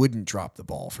you wouldn't drop the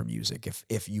ball for music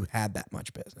if you had that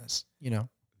much business?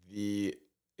 It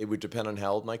would depend on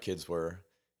how old my kids were.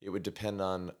 It would depend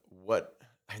on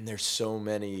and there's so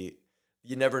many.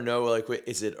 You never know. Like,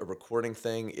 is it a recording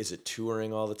thing? Is it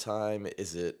touring all the time?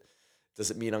 Does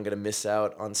it mean I'm going to miss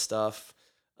out on stuff?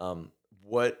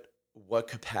 What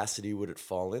capacity would it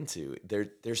fall into?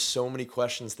 There's so many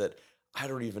questions that I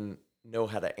don't even know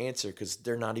how to answer because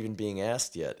they're not even being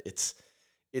asked yet.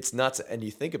 It's nuts. And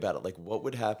you think about it, like what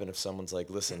would happen if someone's like,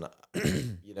 listen,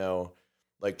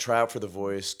 like try out for The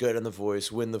Voice, good in The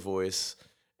Voice, win The Voice,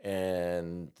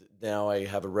 and now I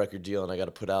have a record deal and I got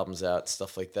to put albums out,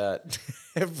 stuff like that.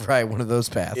 Right, one of those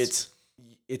paths.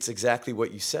 It's exactly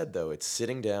what you said, though. It's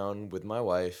sitting down with my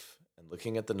wife and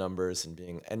looking at the numbers and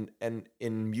being and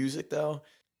in music, though,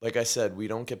 like I said, we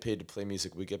don't get paid to play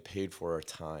music. We get paid for our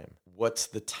time. What's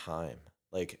the time?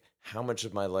 Like, how much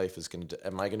of my life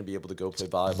am I going to be able to go play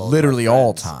volleyball? Literally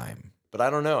all time. But I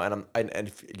don't know. And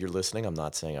if you're listening, I'm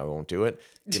not saying I won't do it.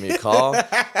 Give me a call.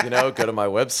 Go to my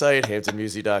website,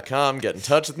 hamptonmusic.com. Get in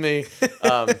touch with me.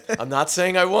 I'm not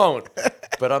saying I won't,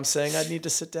 but I'm saying I need to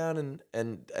sit down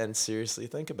and seriously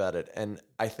think about it. And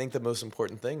I think the most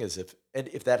important thing is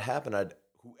if that happened,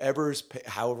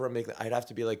 however I'm making, I'd have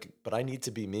to be like, but I need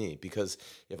to be me, because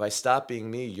if I stop being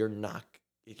me, you're not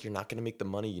going to make the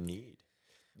money you need.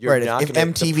 Right. If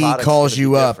MTV calls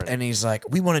you up and he's like,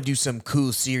 we want to do some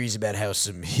cool series about how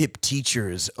some hip teacher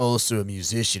is also a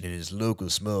musician in his local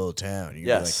small town.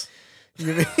 Yes.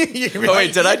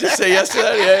 Wait, did I just say yes to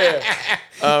that?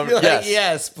 Yeah. Yes.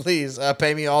 Yes, please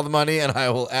pay me all the money and I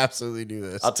will absolutely do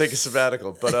this. I'll take a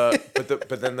sabbatical.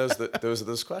 But then those are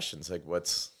those questions, like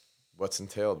what's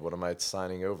entailed? What am I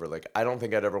signing over? Like, I don't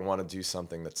think I'd ever want to do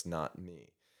something that's not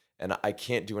me, and I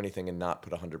can't do anything and not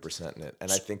put 100% in it.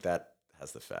 And I think that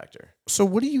has the factor. So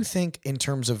what do you think in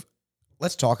terms of,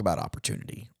 let's talk about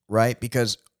opportunity, right?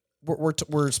 Because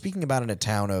we're speaking about in a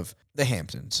town of the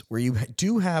Hamptons, where you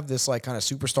do have this like kind of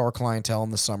superstar clientele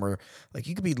in the summer. Like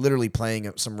you could be literally playing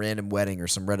at some random wedding or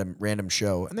some random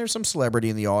show, and there's some celebrity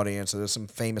in the audience, or there's some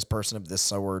famous person of this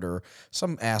sort, or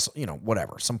some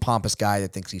whatever, some pompous guy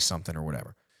that thinks he's something or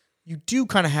whatever. You do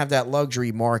kind of have that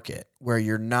luxury market where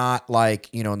you're not like,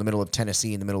 in the middle of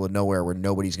Tennessee, in the middle of nowhere where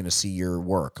nobody's going to see your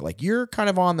work. Like you're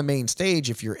kind of on the main stage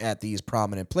if you're at these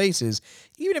prominent places.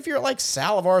 Even if you're like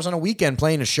Salivar's on a weekend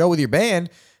playing a show with your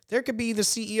band, there could be the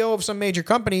CEO of some major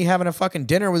company having a fucking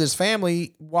dinner with his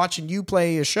family, watching you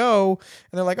play a show.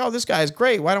 And they're like, oh, this guy's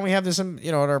great. Why don't we have this,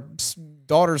 at our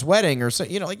daughter's wedding or so,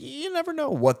 like you never know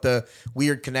what the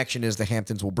weird connection is the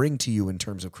Hamptons will bring to you in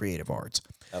terms of creative arts.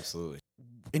 Absolutely.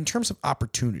 In terms of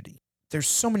opportunity, there's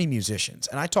so many musicians.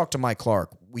 And I talked to Mike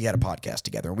Clark. We had a podcast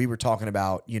together, and we were talking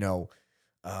about,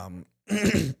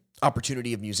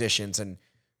 opportunity of musicians. And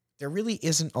there really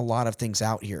isn't a lot of things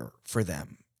out here for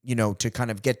them. to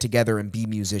kind of get together and be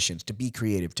musicians, to be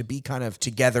creative, to be kind of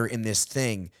together in this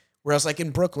thing. Whereas like in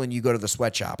Brooklyn, you go to the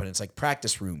sweatshop and it's like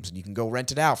practice rooms and you can go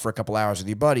rent it out for a couple hours with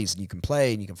your buddies and you can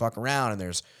play and you can fuck around, and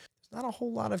there's not a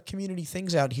whole lot of community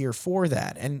things out here for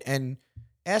that. And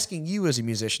asking you as a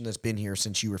musician that's been here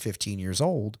since you were 15 years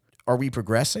old, are we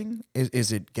progressing?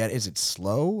 Is it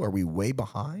slow? Are we way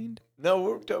behind? No,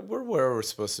 we're where we're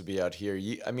supposed to be out here.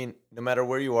 I mean, no matter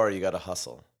where you are, you got to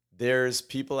hustle. There's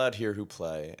people out here who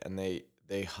play and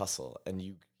they hustle, and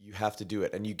you have to do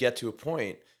it. And you get to a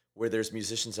point where there's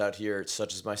musicians out here,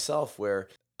 such as myself, where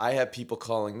I have people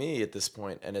calling me at this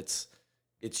point, and it's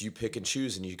you pick and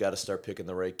choose, and you got to start picking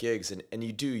the right gigs, and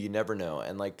you never know.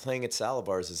 And like playing at Salad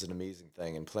Bars is an amazing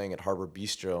thing, and playing at Harbor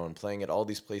Bistro and playing at all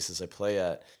these places I play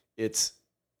at,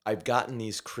 I've gotten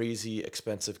these crazy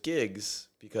expensive gigs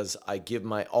because I give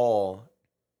my all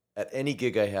at any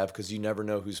gig I have, because you never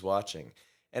know who's watching.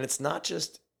 And it's not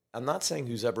just, I'm not saying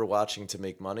who's ever watching to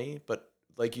make money, but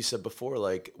like you said before,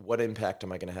 like what impact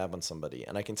am I going to have on somebody?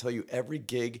 And I can tell you every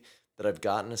gig that I've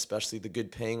gotten, especially the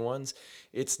good paying ones,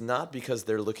 it's not because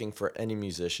they're looking for any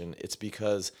musician. It's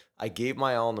because I gave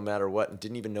my all no matter what and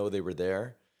didn't even know they were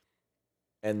there.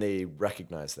 And they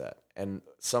recognize that. And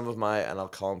and I'll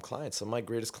call them clients, some of my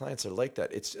greatest clients are like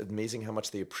that. It's amazing how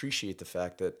much they appreciate the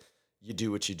fact that you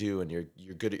do what you do and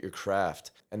you're good at your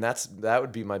craft. And that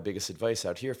would be my biggest advice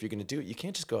out here. If you're going to do it, you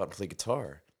can't just go out and play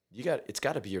guitar. It's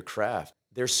got to be your craft.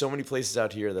 There's so many places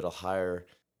out here that'll hire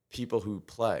people who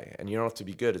play, and you don't have to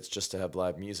be good. It's just to have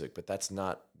live music, but that's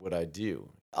not what I do.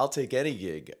 I'll take any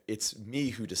gig. It's me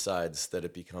who decides that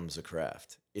it becomes a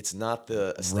craft. It's not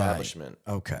the establishment.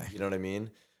 Right. Okay. You know what I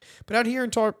mean? But out here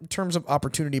in terms of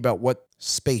opportunity about what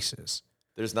spaces,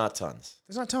 there's not tons.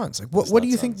 There's not tons. Like what do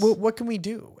you think? What can we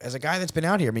do as a guy that's been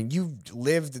out here? I mean, you've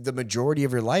lived the majority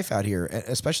of your life out here,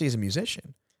 especially as a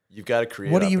musician. You've got to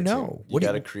create. What do you know? You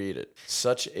got to create it.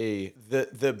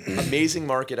 The amazing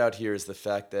market out here is the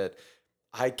fact that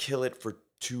I kill it for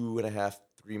 2.5,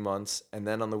 3 months, and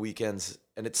then on the weekends,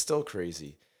 and it's still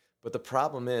crazy. But the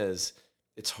problem is,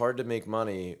 it's hard to make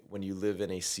money when you live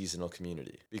in a seasonal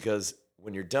community, because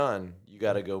when you're done, you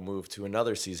got to go move to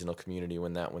another seasonal community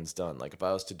when that one's done. Like if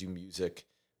I was to do music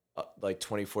like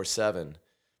 24/7,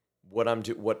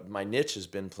 what my niche has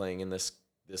been playing in this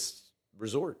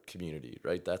resort community,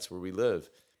 right? That's where we live.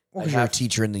 Well, you're a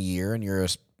teacher in the year and you're a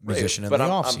musician in the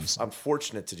off season. I'm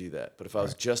fortunate to do that. But if I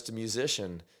was just a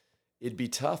musician, it'd be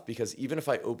tough, because even if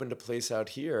I opened a place out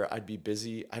here, I'd be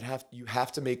busy. You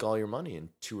have to make all your money in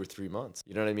 2 or 3 months.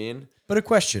 You know what I mean? But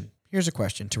here's a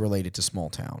question to relate it to small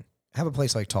town. Have a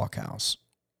place like Talkhouse,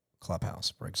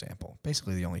 Clubhouse, for example.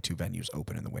 Basically the only 2 venues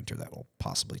open in the winter that will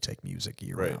possibly take music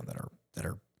year round that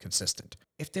are consistent.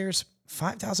 If there's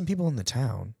 5,000 people in the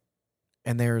town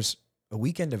and there's a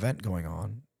weekend event going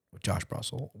on with Josh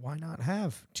Brussel, why not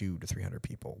have 200 to 300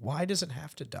 people? Why does it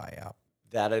have to die out?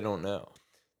 That I don't know.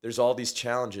 There's all these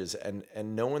challenges, and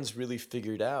no one's really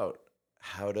figured out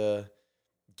how to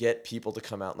get people to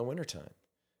come out in the wintertime.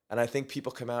 And I think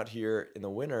people come out here in the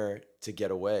winter to get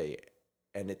away.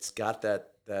 And it's got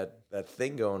that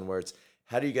thing going where it's,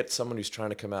 how do you get someone who's trying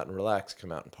to come out and relax,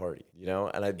 come out and party, you know?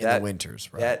 And in the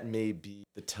winters, right? That may be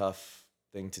the tough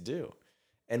thing to do.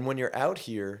 And when you're out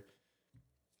here,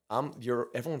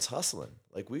 everyone's hustling.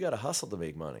 Like, we got to hustle to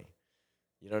make money.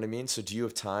 You know what I mean? So do you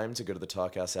have time to go to the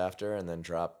Talkhouse after and then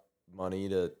drop money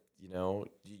to,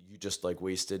 you just like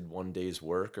wasted one day's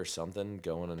work or something,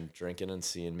 going and drinking and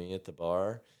seeing me at the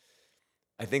bar?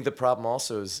 I think the problem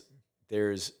also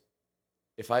is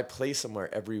if I play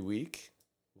somewhere every week,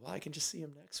 well, I can just see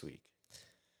him next week.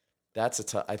 I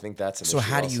think that's an issue. So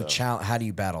how do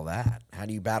you battle that? How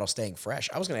do you battle staying fresh?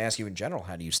 I was going to ask you in general,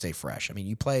 how do you stay fresh? I mean,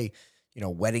 you play,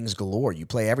 weddings galore. You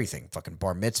play everything, fucking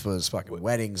bar mitzvahs, fucking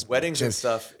weddings. Weddings and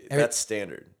stuff, that's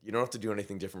standard. You don't have to do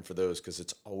anything different for those, because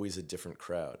it's always a different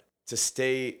crowd. To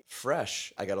stay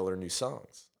fresh, I got to learn new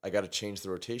songs. I got to change the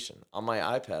rotation. On my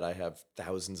iPad, I have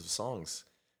thousands of songs,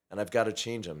 and I've got to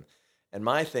change them. And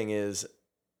my thing is,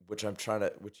 which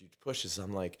you push, is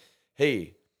I'm like,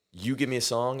 hey, you give me a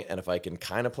song, and if I can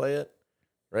kind of play it,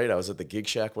 right? I was at the Gig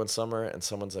Shack one summer, and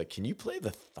someone's like, can you play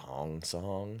the thong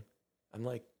song? I'm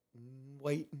like,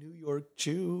 white New York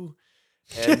Jew.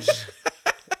 And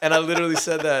and I literally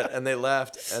said that, and they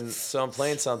laughed. And so I'm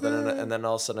playing something, and then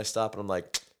all of a sudden I stop, and I'm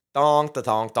like, dong, da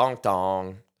dong, dong,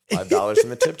 dong, $5 in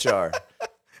the tip jar. I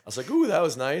was like, ooh, that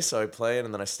was nice. So I play it,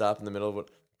 and then I stop in the middle of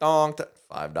it, dong,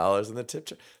 $5 in the tip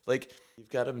jar. Like, you've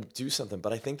got to do something.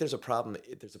 But I think there's a problem.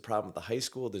 There's a problem at the high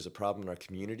school. There's a problem in our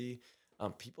community.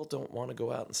 People don't want to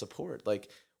go out and support. Like,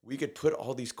 we could put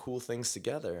all these cool things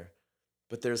together,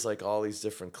 but there's like all these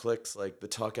different cliques. Like the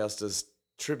Talkhouse does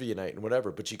trivia night and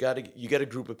whatever. But you get a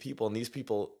group of people, and these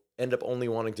people end up only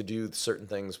wanting to do certain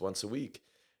things once a week.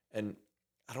 And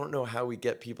I don't know how we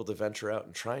get people to venture out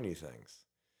and try new things.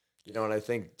 You know, and I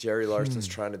think Jerry Larson's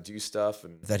trying to do stuff,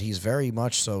 and that he's very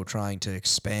much so trying to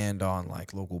expand on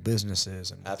like local businesses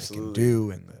and what absolutely they can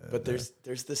do. And but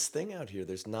there's this thing out here.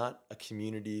 There's not a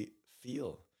community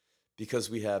feel because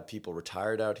we have people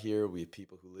retired out here. We have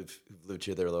people who've lived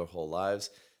here their whole lives.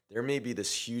 There may be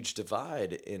this huge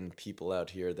divide in people out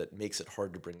here that makes it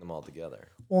hard to bring them all together.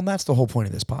 Well, and that's the whole point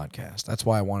of this podcast. That's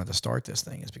why I wanted to start this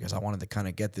thing, is because I wanted to kind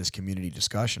of get this community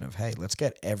discussion of, hey, let's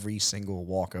get every single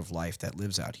walk of life that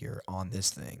lives out here on this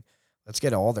thing. Let's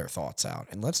get all their thoughts out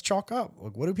and let's chalk up.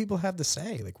 Like, what do people have to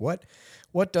say? Like, what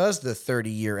does the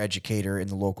 30-year educator in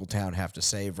the local town have to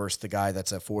say versus the guy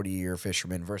that's a 40-year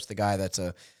fisherman versus the guy that's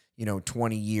a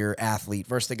 20-year athlete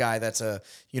versus the guy that's a,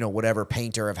 whatever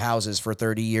painter of houses for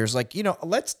 30 years. Like,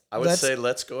 I would say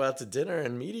let's go out to dinner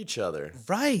and meet each other.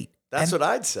 Right. That's what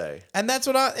I'd say. And that's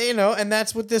what and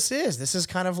that's what this is. This is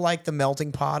kind of like the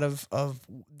melting pot of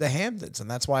the Hamptons.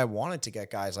 And that's why I wanted to get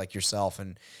guys like yourself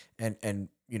and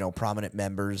prominent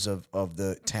members of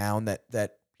the town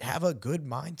that have a good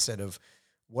mindset of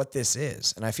what this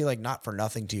is. And I feel like not for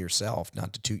nothing to yourself,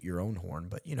 not to toot your own horn,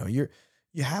 but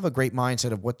you have a great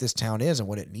mindset of what this town is and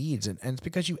what it needs. And it's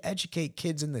because you educate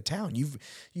kids in the town. You've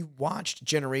watched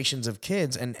generations of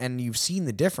kids and you've seen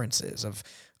the differences of,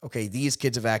 okay, these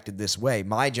kids have acted this way.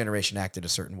 My generation acted a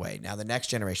certain way. Now the next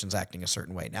generation's acting a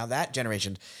certain way. Now that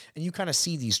generation, and you kind of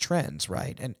see these trends,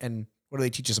 right? And what do they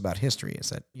teach us about history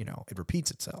is that, it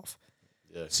repeats itself.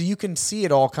 Yeah. So you can see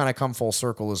it all kind of come full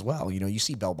circle as well. You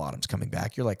see bell bottoms coming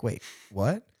back. You're like, wait,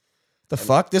 what? The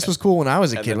fuck? This was cool when I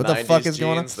was a kid. What the fuck is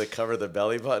going on? That cover the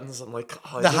belly buttons. I'm like,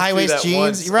 the high waist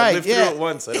jeans, right? I lived through it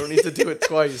once. I don't need to do it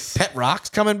twice. Pet Rock's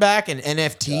coming back and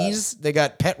NFTs. God. They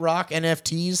got Pet Rock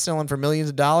NFTs selling for millions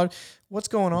of dollars. What's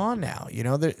going on now?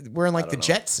 We're in like the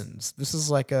Jetsons. This is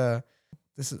like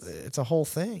it's a whole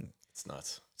thing. It's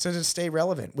nuts. So to stay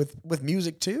relevant with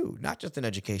music too, not just in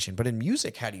education, but in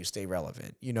music, how do you stay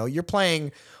relevant? You're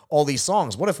playing all these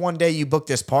songs. What if one day you book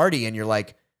this party and you're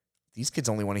like, these kids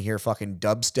only want to hear fucking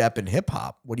dubstep and hip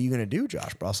hop. What are you going to do,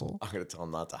 Josh Brussel? I'm going to tell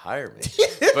them not to hire me.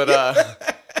 But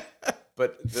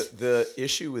the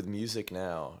issue with music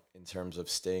now, in terms of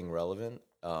staying relevant,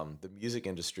 the music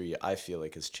industry, I feel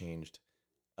like, has changed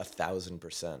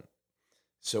 1,000%.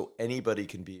 So anybody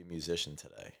can be a musician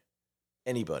today.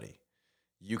 Anybody.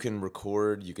 You can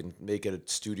record. You can make a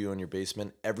studio in your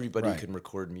basement. Everybody can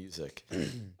record music.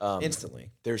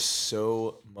 Instantly. There's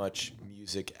so much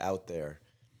music out there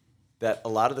that a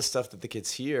lot of the stuff that the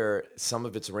kids hear, some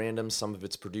of it's random, some of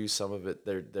it's produced, some of it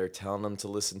they're telling them to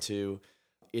listen to.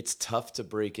 It's tough to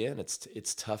break in.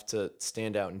 It's tough to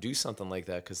stand out and do something like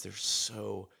that because there's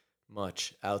so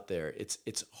much out there. It's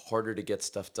harder to get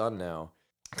stuff done now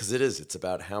because it's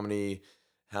about how many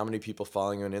people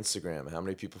following you on Instagram, how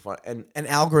many people follow, and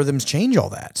algorithms change all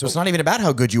that. So it's not even about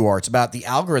how good you are. It's about the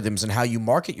algorithms and how you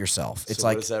market yourself. It's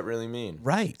what does that really mean?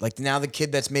 Right. Like now the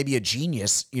kid that's maybe a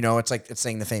genius, it's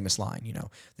saying the famous line,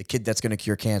 the kid that's going to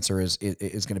cure cancer is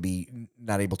going to be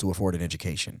not able to afford an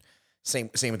education. Same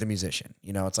with the musician.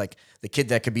 It's like the kid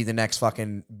that could be the next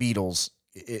fucking Beatles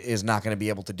is not going to be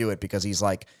able to do it because he's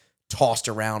like tossed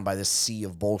around by this sea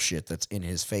of bullshit that's in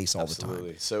his face all the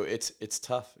time. So it's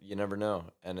tough. You never know.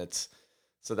 And I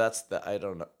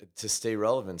don't know. To stay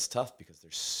relevant is tough because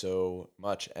there's so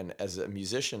much. And as a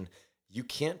musician, you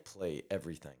can't play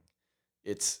everything.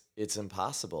 It's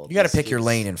impossible. You got to pick your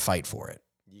lane and fight for it.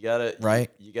 You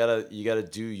gotta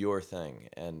do your thing.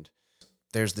 And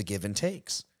there's the give and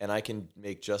takes. And I can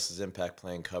make just as impact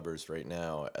playing covers right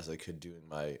now as I could doing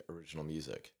my original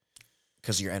music.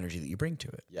 Because of your energy that you bring to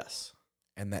it. Yes.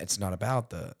 And that it's not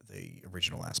about the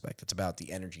original aspect. It's about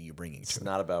the energy you're bringing to it. It's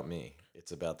not about me.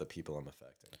 It's about the people I'm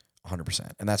affecting.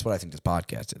 100%. And that's what I think this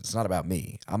podcast is. It's not about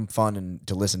me. I'm fun and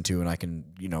to listen to, and I can,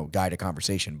 guide a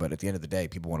conversation. But at the end of the day,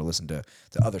 people want to listen to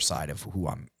the other side of who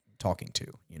I'm talking to.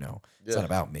 It's not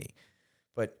about me.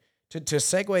 But to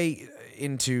segue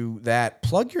into that,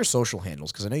 plug your social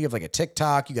handles, because I know you have like a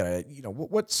TikTok. You got a,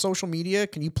 what social media?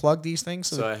 Can you plug these things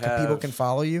so that people can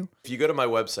follow you? If you go to my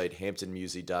website,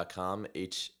 hamptonmusic.com,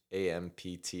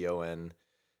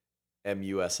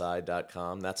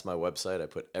 HAMPTONMUSI.com, that's my website. I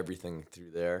put everything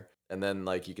through there. And then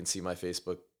you can see my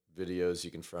Facebook videos.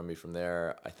 You can friend me from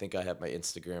there. I think I have my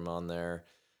Instagram on there.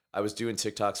 I was doing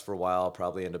TikToks for a while. I'll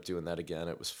probably end up doing that again.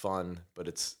 It was fun, but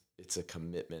it's a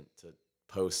commitment to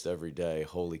post every day.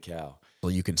 Holy cow.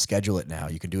 Well, you can schedule it now.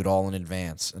 You can do it all in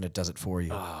advance, and it does it for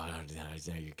you. Oh,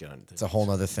 now you're going. It's a whole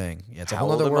other thing. Yeah, it's a How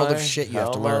whole other old am world of I? shit you have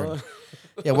How to am I? learn.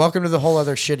 Yeah, welcome to the whole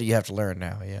other shit you have to learn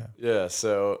now. Yeah. Yeah,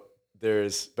 so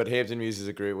but Hampton Music is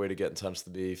a great way to get in touch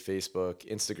with me. Facebook,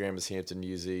 Instagram is Hampton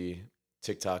Music,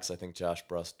 TikTok's I think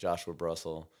Joshua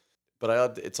Brussel.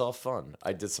 But it's all fun.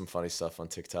 I did some funny stuff on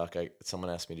TikTok. Someone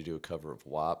asked me to do a cover of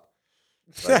WAP.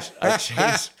 But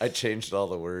I changed all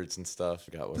the words and stuff.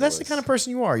 Forgot what But that's it the was. kind of person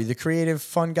you are. You're the creative,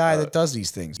 fun guy that does these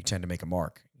things. You tend to make a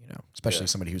mark, especially Yeah.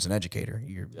 somebody who's an educator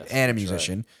and a I try.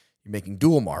 musician. You're making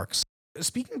dual marks.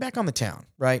 Speaking back on the town,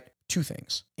 right? Two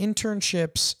things: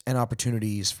 internships and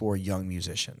opportunities for young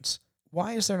musicians.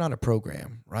 Why is there not a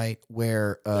program, right?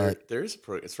 Where There is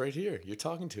it's right here. You're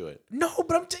talking to it. no,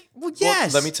 but Well,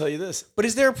 yes. let me tell you this. But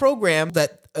is there a program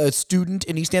that a student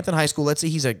in East Hampton High School, let's say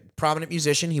he's a prominent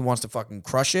musician, he wants to fucking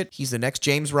crush it, he's the next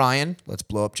James Ryan, let's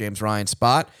blow up James Ryan's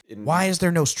spot. Why is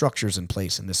there no structures in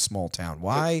place in this small town?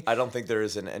 Why? I don't think there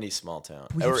is in any small town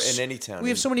We have or s- in any town. We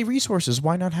have so many resources.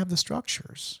 Why not have the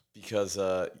structures? Because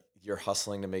you're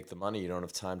hustling to make the money. You don't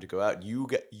have time to go out.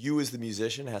 You as the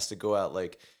musician has to go out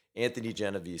like Anthony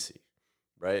Genovese,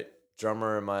 right?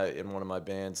 Drummer in one of my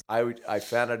bands. I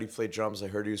found out he played drums. I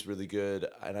heard he was really good,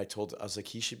 and I was like,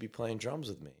 he should be playing drums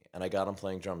with me, and I got him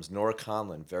playing drums. Nora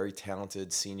Conlon, very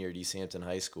talented senior at East Hampton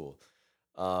High School,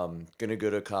 gonna go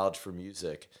to college for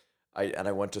music.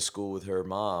 I went to school with her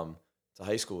mom, to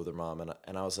high school with her mom,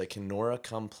 and I was like, can Nora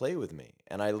come play with me?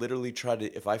 And I literally tried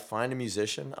to, if I find a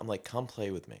musician, I'm like, come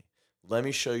play with me. Let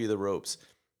me show you the ropes.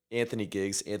 Anthony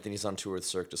gigs. Anthony's on tour with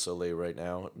Cirque du Soleil right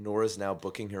now. Nora's now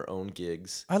booking her own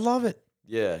gigs. I love it.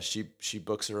 Yeah, she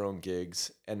books her own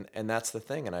gigs, and that's the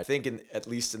thing. And I think at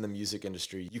least in the music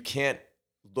industry, you can't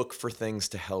look for things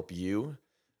to help you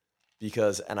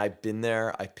and I've been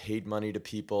there. I paid money to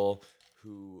people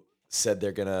who said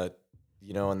they're gonna,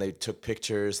 and they took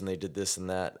pictures and they did this and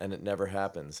that, and it never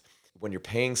happens. When you're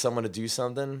paying someone to do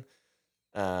something,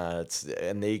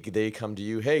 and they come to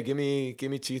you, hey, give me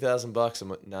 $2,000. I'm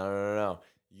like, no.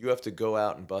 You have to go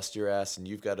out and bust your ass, and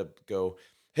you've got to go,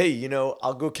 hey,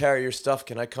 I'll go carry your stuff.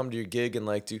 Can I come to your gig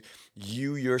and do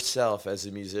you yourself as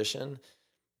a musician?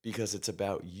 Because it's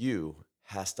about you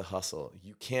has to hustle.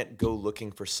 You can't go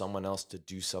looking for someone else to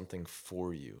do something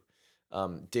for you.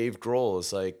 Dave Grohl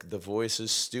is like, The Voice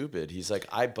is stupid. He's like,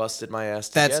 I busted my ass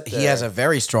to get there. He has a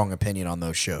very strong opinion on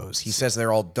those shows. He says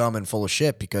they're all dumb and full of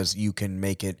shit because you can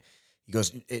make it. He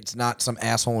goes, it's not some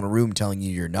asshole in a room telling you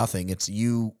you're nothing. It's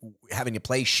you having to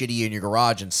play shitty in your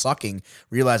garage and sucking,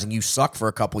 realizing you suck for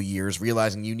a couple years,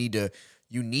 realizing you need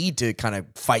to kind of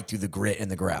fight through the grit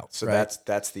and the grout. So right?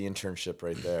 that's the internship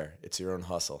right there. It's your own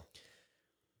hustle.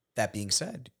 That being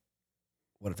said,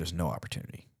 what if there's no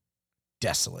opportunity?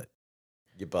 Desolate.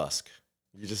 You busk.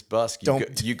 You just busk.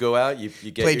 You go out. You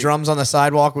get play drums on the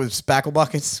sidewalk with spackle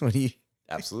buckets when you.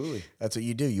 Absolutely. That's what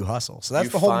you do. You hustle. So that's You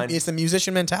the whole. find- It's the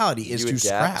musician mentality is to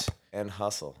adapt scrap. and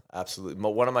hustle. Absolutely.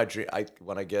 One of my dreams.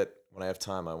 When I have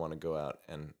time, I want to go out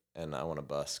and I want to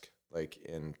busk like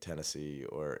in Tennessee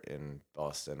or in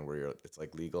Boston where it's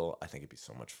like legal. I think it'd be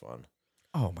so much fun.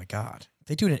 Oh my God.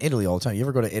 They do it in Italy all the time. You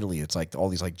ever go to Italy? It's like all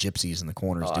these like gypsies in the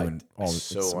corners doing I all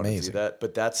so it's want to do amazing. that.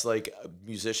 But that's like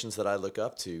musicians that I look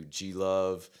up to. G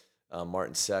Love,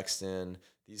 Martin Sexton.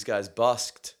 These guys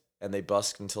busked, and they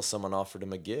busked until someone offered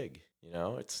them a gig.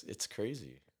 It's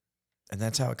crazy. And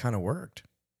that's how it kind of worked.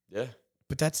 Yeah.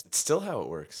 But It's still how it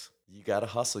works. You got to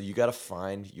hustle. You got to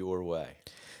find your way.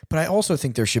 But I also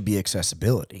think there should be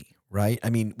accessibility, right? I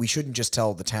mean, we shouldn't just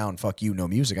tell the town, fuck you, no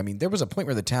music. I mean, there was a point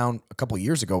where the town a couple of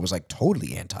years ago was like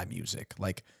totally anti-music.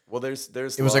 Like, Well, there's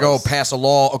it was like, oh, pass a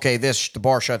law. Okay, the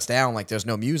bar shuts down. Like, there's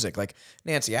no music. Like,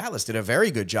 Nancy Atlas did a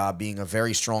very good job being a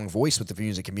very strong voice with the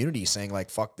music community, saying like,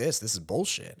 fuck this is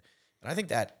bullshit. And I think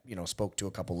that, spoke to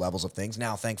a couple levels of things.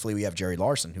 Now, thankfully, we have Jerry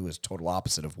Larson, who is total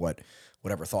opposite of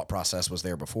whatever thought process was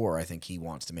there before. I think he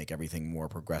wants to make everything more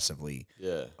progressively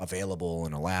available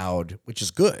and allowed, which is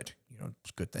good.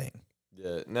 It's a good thing.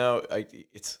 Yeah. No,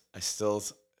 it's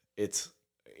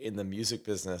in the music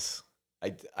business.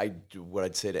 What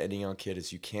I'd say to any young kid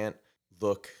is you can't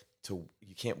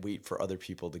wait for other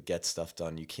people to get stuff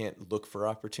done. You can't look for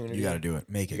opportunity. You got to do it.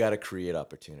 Make it. You got to create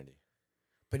opportunity.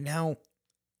 But now,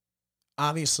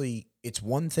 obviously, it's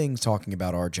one thing talking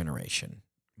about our generation,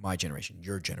 my generation,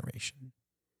 your generation.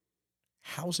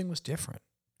 Housing was different.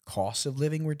 Costs of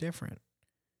living were different.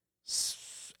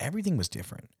 Everything was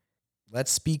different.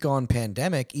 Let's speak on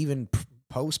pandemic, even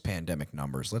post-pandemic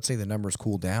numbers. Let's say the numbers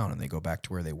cool down and they go back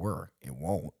to where they were. It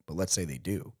won't, but let's say they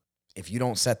do. If you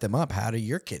don't set them up, how do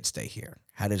your kids stay here?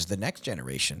 How does the next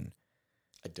generation?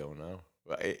 I don't know.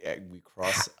 We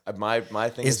cross. My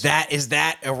thing Is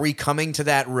that are we coming to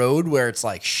that road where it's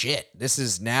like, shit, this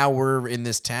is now we're in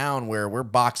this town where we're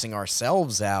boxing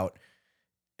ourselves out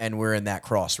and we're in that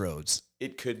crossroads?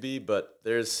 It could be, but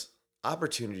there's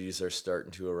opportunities are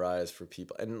starting to arise for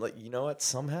people, and like you know what,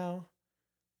 somehow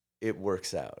it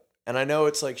works out. And I know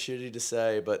it's like shitty to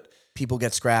say, but People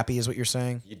get scrappy, is what you're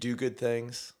saying? you do good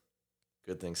things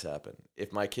happen.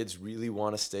 If my kids really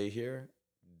want to stay here,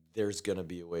 there's gonna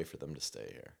be a way for them to stay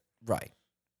here. Right.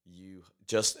 You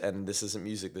just, and this isn't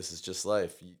music, this is just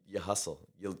life. You hustle.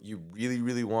 You really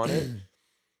really want it.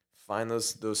 Find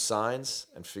those signs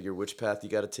and figure which path you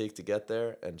got to take to get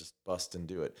there, and just bust and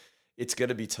do it. It's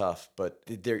gonna be tough, but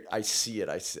there I see it.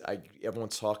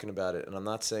 Everyone's talking about it, and I'm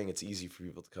not saying it's easy for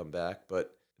people to come back,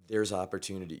 but there's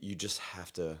opportunity. You just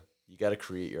have to. You got to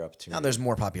create your Now opportunity. there's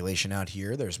more population out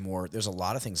here. There's a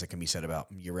lot of things that can be said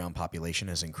about year-round population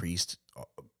has increased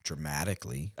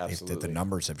dramatically. Absolutely. The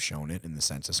numbers have shown it in the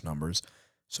census numbers.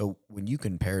 So when you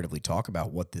comparatively talk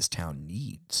about what this town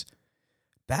needs,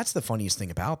 that's the funniest thing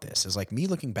about this is like me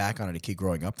looking back on it, a kid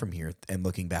growing up from here and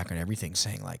looking back on everything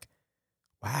saying like,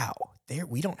 wow,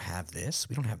 we don't have this.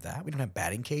 We don't have that. We don't have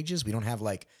batting cages. We don't have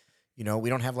like, we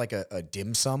don't have like a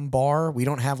dim sum bar. We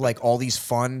don't have like all these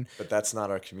fun, But that's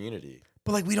not our community.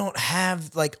 but like we don't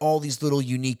have like all these little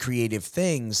unique creative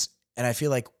things. And I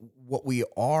feel like what we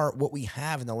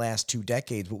have in the last 2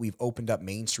 decades, what we've opened up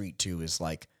Main Street to is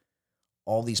like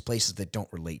all these places that don't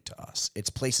relate to us. It's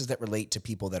places that relate to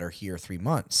people that are here 3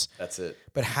 months. That's it.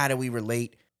 But how do we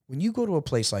relate? When you go to a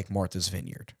place like Martha's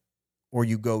Vineyard, or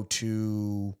you go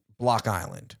to Block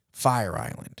Island, Fire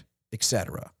Island,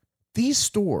 etc., these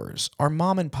stores are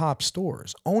mom and pop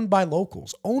stores owned by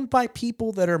locals, owned by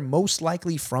people that are most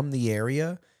likely from the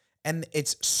area. And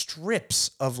it's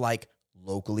strips of like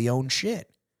locally owned shit.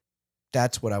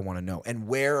 That's what I want to know. And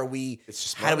where are we? It's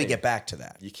just how do we money. get back to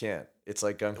that? You can't. It's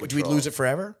like gun control. Do we lose it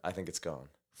forever? I think it's gone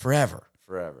Forever.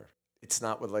 forever. It's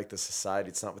not what like the society.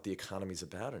 It's not what the economy's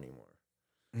about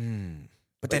anymore.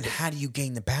 But then how do you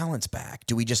gain the balance back?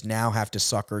 Do we just now have to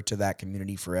sucker to that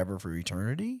community forever for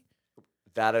eternity?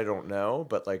 That I don't know,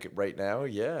 but like right now,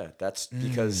 yeah, that's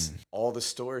because all the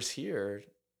stores here,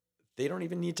 they don't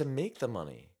even need to make the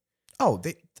money. Oh,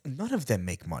 none of them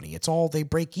make money. It's all they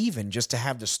break even just to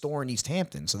have the store in East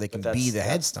Hampton so they can be the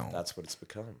headstone. That's what it's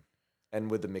become. And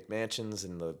with the McMansions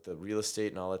and the real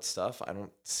estate and all that stuff, I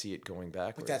don't see it going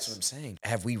backwards. But that's what I'm saying.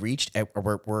 Have we reached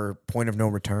we're point of no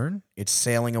return? It's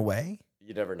sailing away?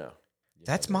 You never know.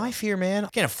 That's my fear, man. I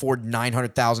can't afford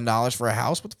 $900,000 for a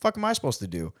house. What the fuck am I supposed to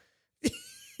do?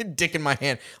 Dick in my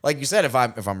hand. Like you said, if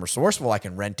I'm resourceful, I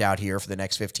can rent out here for the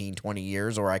next 15, 20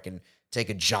 years, or I can take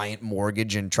a giant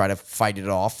mortgage and try to fight it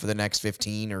off for the next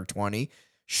 15 or 20.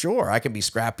 Sure, I can be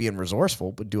scrappy and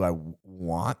resourceful, but do I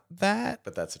want that?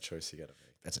 But that's a choice you got to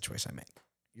make. That's a choice I make.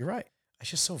 You're right.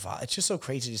 It's just so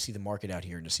crazy to see the market out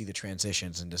here and to see the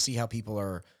transitions and to see how people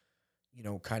are,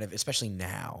 kind of, especially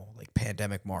now, like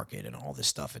pandemic market and all this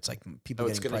stuff. It's like people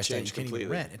getting priced out. You can't even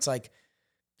rent. It's like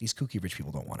these kooky rich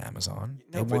people don't want Amazon.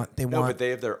 But they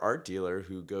have their art dealer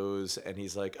who goes and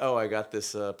he's like, "Oh, I got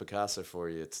this Picasso for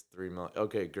you. It's $3 million.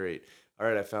 Okay, great. All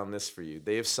right, I found this for you."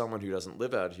 They have someone who doesn't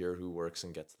live out here who works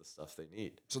and gets the stuff they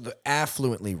need. So the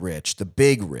affluently rich, the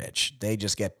big rich, they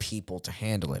just get people to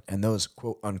handle it. And those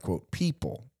quote unquote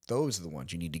people, those are the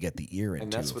ones you need to get the ear into.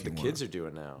 And that's what the kids are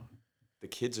doing now. The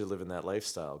kids are living that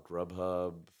lifestyle.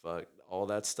 Grubhub, all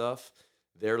that stuff.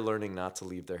 They're learning not to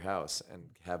leave their house and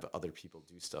have other people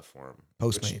do stuff for them.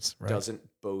 Postmates, right? Doesn't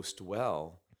boast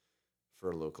well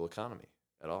for a local economy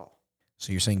at all.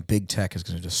 So you're saying big tech is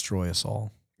going to destroy us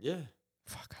all? Yeah.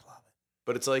 Fuck, I love it.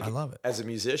 But it's like, I love it. As a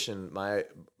musician, my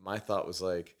thought was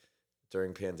like,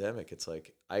 during pandemic, it's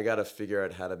like, I got to figure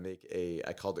out how to make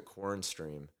I called it Corn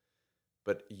Stream,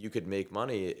 but you could make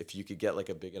money if you could get like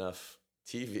a big enough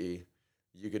TV.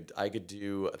 I could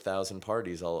do 1,000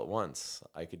 parties all at once.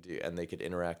 And they could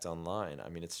interact online. I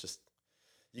mean, it's just,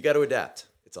 you got to adapt.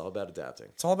 It's all about adapting.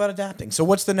 It's all about adapting. So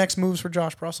what's the next moves for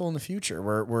Josh Brussel in the future?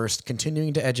 We're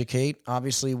continuing to educate.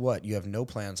 Obviously, you have no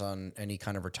plans on any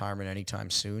kind of retirement anytime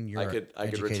soon. I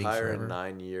could retire in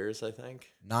 9 years, I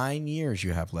think. 9 years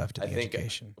you have left in the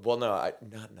education. Well, no,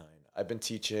 not 9. I've been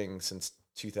teaching since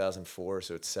 2004,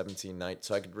 so it's 17, 19.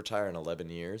 So I could retire in 11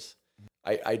 years.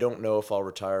 I don't know if I'll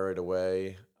retire right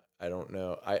away. I don't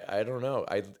know. I don't know.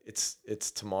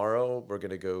 It's tomorrow. We're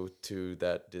gonna go to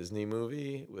that Disney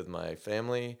movie with my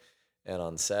family, and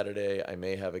on Saturday I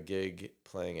may have a gig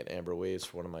playing at Amber Waves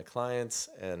for one of my clients,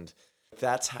 and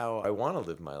that's how I want to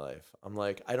live my life. I'm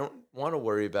like, I don't want to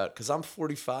worry about, because I'm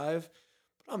 45,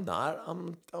 but I'm not.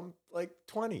 I'm like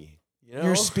 20. You know?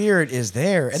 Your spirit is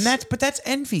there. And that's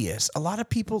envious. A lot of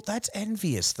people, that's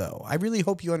envious though. I really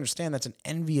hope you understand that's an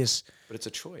envious. But it's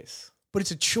a choice. But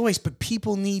it's a choice. But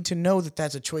people need to know that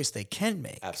that's a choice they can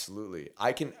make. Absolutely.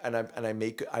 I can,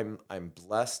 I'm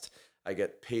blessed. I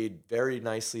get paid very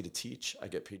nicely to teach. I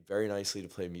get paid very nicely to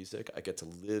play music. I get to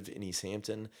live in East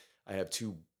Hampton. I have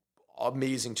 2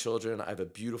 amazing children. I have a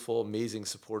beautiful, amazing,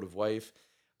 supportive wife.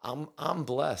 I'm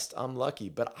blessed. I'm lucky,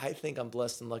 but I think I'm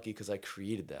blessed and lucky because I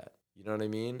created that. You know what I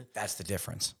mean? That's the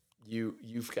difference.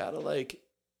 You've got to like,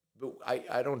 but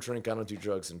I don't drink, I don't do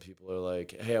drugs, and people are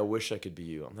like, hey, I wish I could be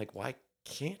you. I'm like, why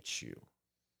can't you?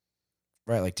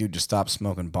 Right, like, dude, just stop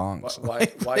smoking bongs.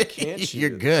 Why can't you?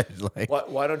 You're good. Like,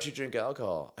 why don't you drink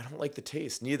alcohol? I don't like the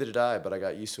taste. Neither did I, but I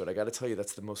got used to it. I got to tell you,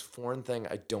 that's the most foreign thing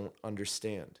I don't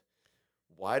understand.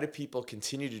 Why do people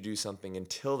continue to do something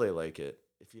until they like it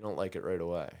if you don't like it right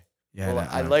away? Yeah, well,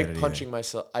 I like punching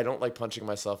myself. I don't like punching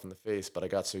myself in the face, but I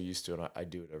got so used to it, I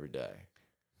do it every day.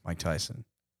 Mike Tyson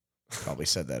probably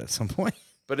said that at some point.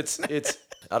 But it's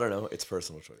I don't know. It's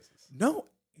personal choices. No,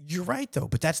 you're right though.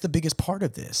 But that's the biggest part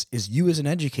of this is you as an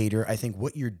educator. I think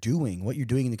what you're doing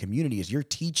in the community is you're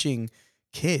teaching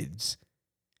kids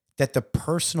that the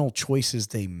personal choices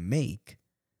they make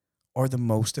are the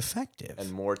most effective.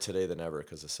 And more today than ever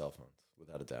because of cell phones,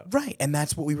 without a doubt. Right. And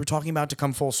that's what we were talking about to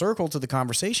come full circle to the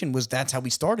conversation was that's how we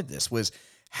started this was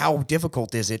how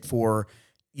difficult is it for,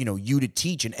 you to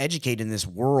teach and educate in this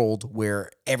world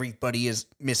where everybody is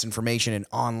misinformation and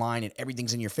online and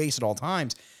everything's in your face at all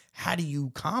times. How do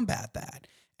you combat that?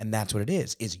 And that's what it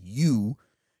is you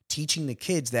teaching the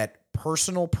kids that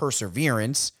personal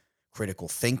perseverance, critical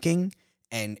thinking,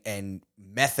 and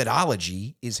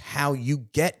methodology is how you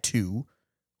get to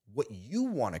what you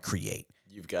want to create.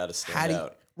 You've got to stand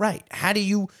out. Right. How do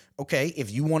you,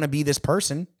 if you want to be this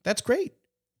person, that's great.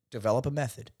 Develop a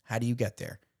method. How do you get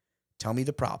there? Tell me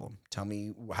the problem. Tell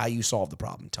me how you solve the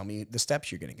problem. Tell me the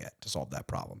steps you're going to get to solve that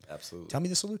problem. Absolutely. Tell me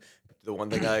the solution. The one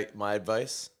thing my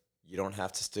advice, you don't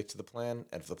have to stick to the plan.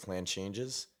 And if the plan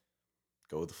changes,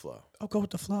 go with the flow. Oh, go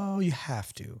with the flow. You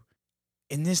have to.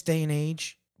 In this day and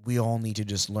age, we all need to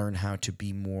just learn how to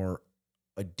be more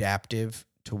adaptive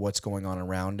to what's going on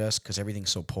around us because everything's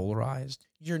so polarized.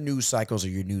 Your news cycles are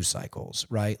your news cycles,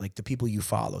 right? Like the people you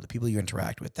follow, the people you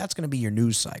interact with, that's going to be your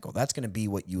news cycle. That's going to be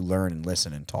what you learn and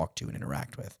listen and talk to and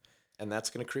interact with. And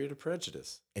that's going to create a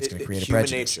prejudice. It's going to create a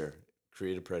prejudice. Human nature,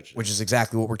 create a prejudice. Which is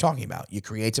exactly what we're talking about. It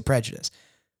creates a prejudice.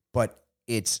 But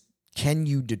can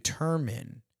you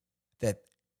determine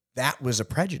that was a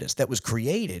prejudice that was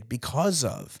created because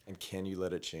of, and can you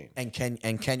let it change?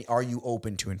 And are you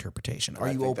open to interpretation? Are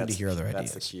you open to hear other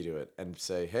ideas? That's the key to it. And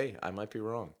say, hey, I might be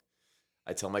wrong.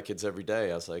 I tell my kids every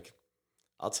day, I was like,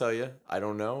 I'll tell you, I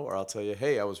don't know, or I'll tell you,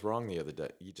 hey, I was wrong the other day.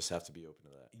 You just have to be open to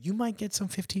that. You might get some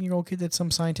 15-year-old kid that's some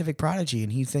scientific prodigy,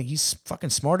 and he's fucking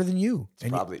smarter than you.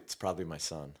 It's probably my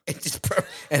son. It's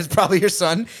probably your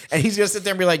son, and he's gonna sit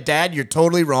there and be like, "Dad, you're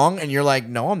totally wrong," and you're like,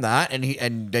 "No, I'm not,"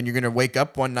 and then you're gonna wake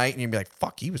up one night and you'll be like,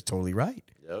 "Fuck, he was totally right."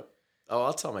 Yep. Oh,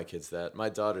 I'll tell my kids that. My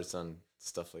daughter's done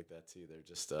stuff like that too. They're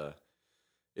just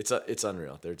it's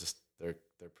unreal. They're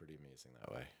pretty amazing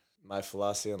that way. My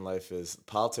philosophy on life is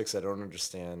politics I don't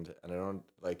understand, and I don't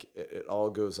like it all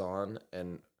goes on,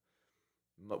 and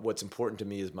what's important to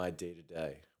me is my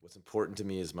day-to-day. What's important to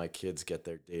me is my kids get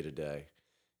their day-to-day.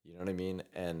 You know what I mean?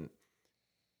 And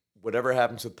whatever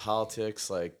happens with politics,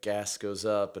 like gas goes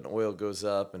up and oil goes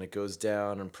up and it goes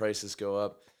down and prices go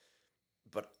up.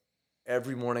 But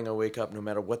every morning I wake up, no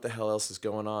matter what the hell else is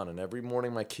going on, and every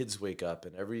morning my kids wake up,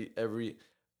 and I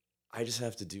just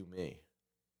have to do me.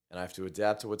 And I have to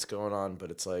adapt to what's going on,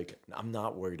 but it's like, I'm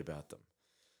not worried about them.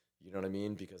 You know what I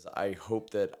mean? Because I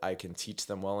hope that I can teach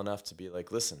them well enough to be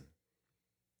like, listen,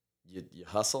 you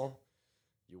hustle,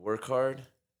 you work hard,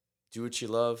 do what you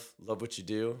love what you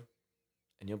do,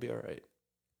 and you'll be all right.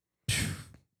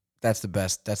 That's the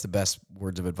best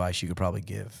words of advice you could probably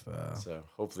give. So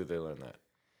hopefully they learn that.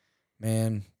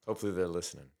 Man. Hopefully they're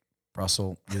listening.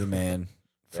 Russell, you're the man.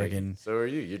 Friggin'. So are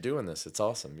you. You're doing this. It's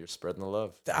awesome. You're spreading the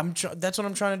love. That's what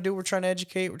I'm trying to do. We're trying to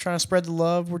educate. We're trying to spread the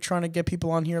love. We're trying to get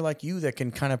people on here like you that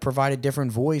can kind of provide a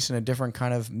different voice and a different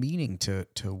kind of meaning to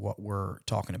what we're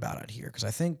talking about out here. Because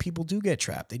I think people do get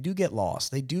trapped. They do get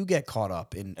lost. They do get caught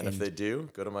up in. And if they do,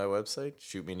 go to my website,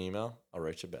 shoot me an email. I'll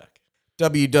write you back.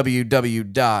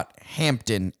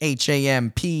 www.hampton,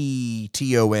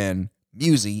 HAMPTON,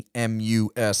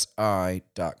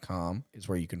 music.com is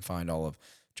where you can find all of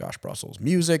Josh Brussels'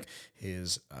 music,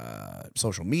 his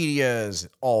social medias,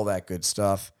 all that good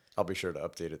stuff. I'll be sure to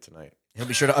update it tonight. He'll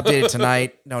be sure to update it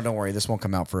tonight. No, don't worry. This won't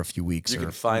come out for a few weeks. You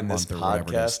can find this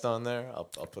podcast on there. I'll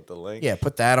put the link. Yeah,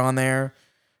 put that on there.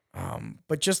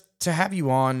 But just to have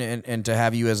you on and to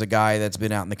have you as a guy that's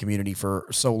been out in the community for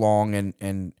so long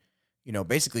and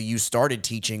basically you started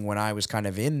teaching when I was kind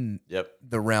of in Yep.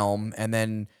 the realm, and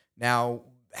then now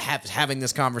having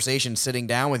this conversation, sitting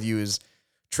down with you is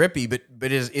trippy,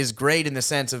 but is great in the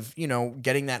sense of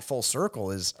getting that full circle.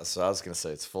 That's what I was gonna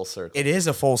say. It's full circle. It is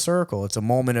a full circle. It's a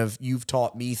moment of you've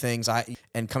taught me things,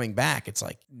 and coming back, it's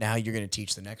like now you're going to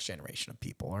teach the next generation of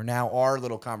people, or now our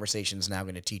little conversation is now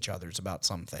going to teach others about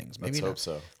some things. Maybe Let's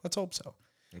hope so. Let's hope so.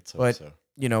 Let's hope But so.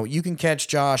 you can catch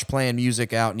Josh playing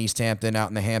music out in East Hampton, out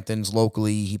in the Hamptons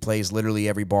locally. He plays literally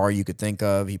every bar you could think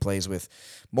of. He plays with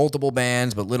multiple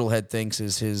bands, but Littlehead Thinks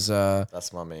is his.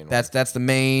 That's my main. That's the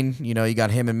main. You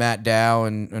got him and Matt Dow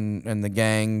and the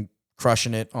gang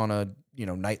crushing it on a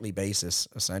nightly basis,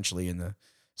 essentially in the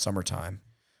summertime.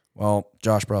 Well,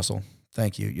 Josh Brussel,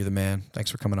 thank you. You're the man.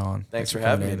 Thanks for coming on. Thanks for coming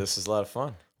having me. in. This is a lot of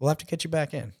fun. We'll have to get you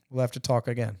back in. We'll have to talk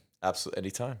again. Absolutely,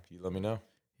 anytime. You let me know.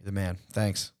 You're the man.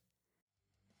 Thanks.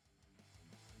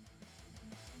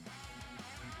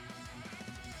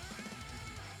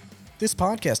 This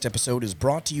podcast episode is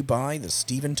brought to you by the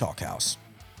Stephen Talkhouse.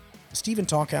 The Stephen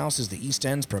Talkhouse is the East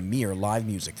End's premier live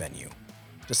music venue.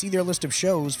 To see their list of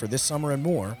shows for this summer and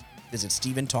more, visit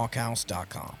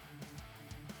StephenTalkhouse.com.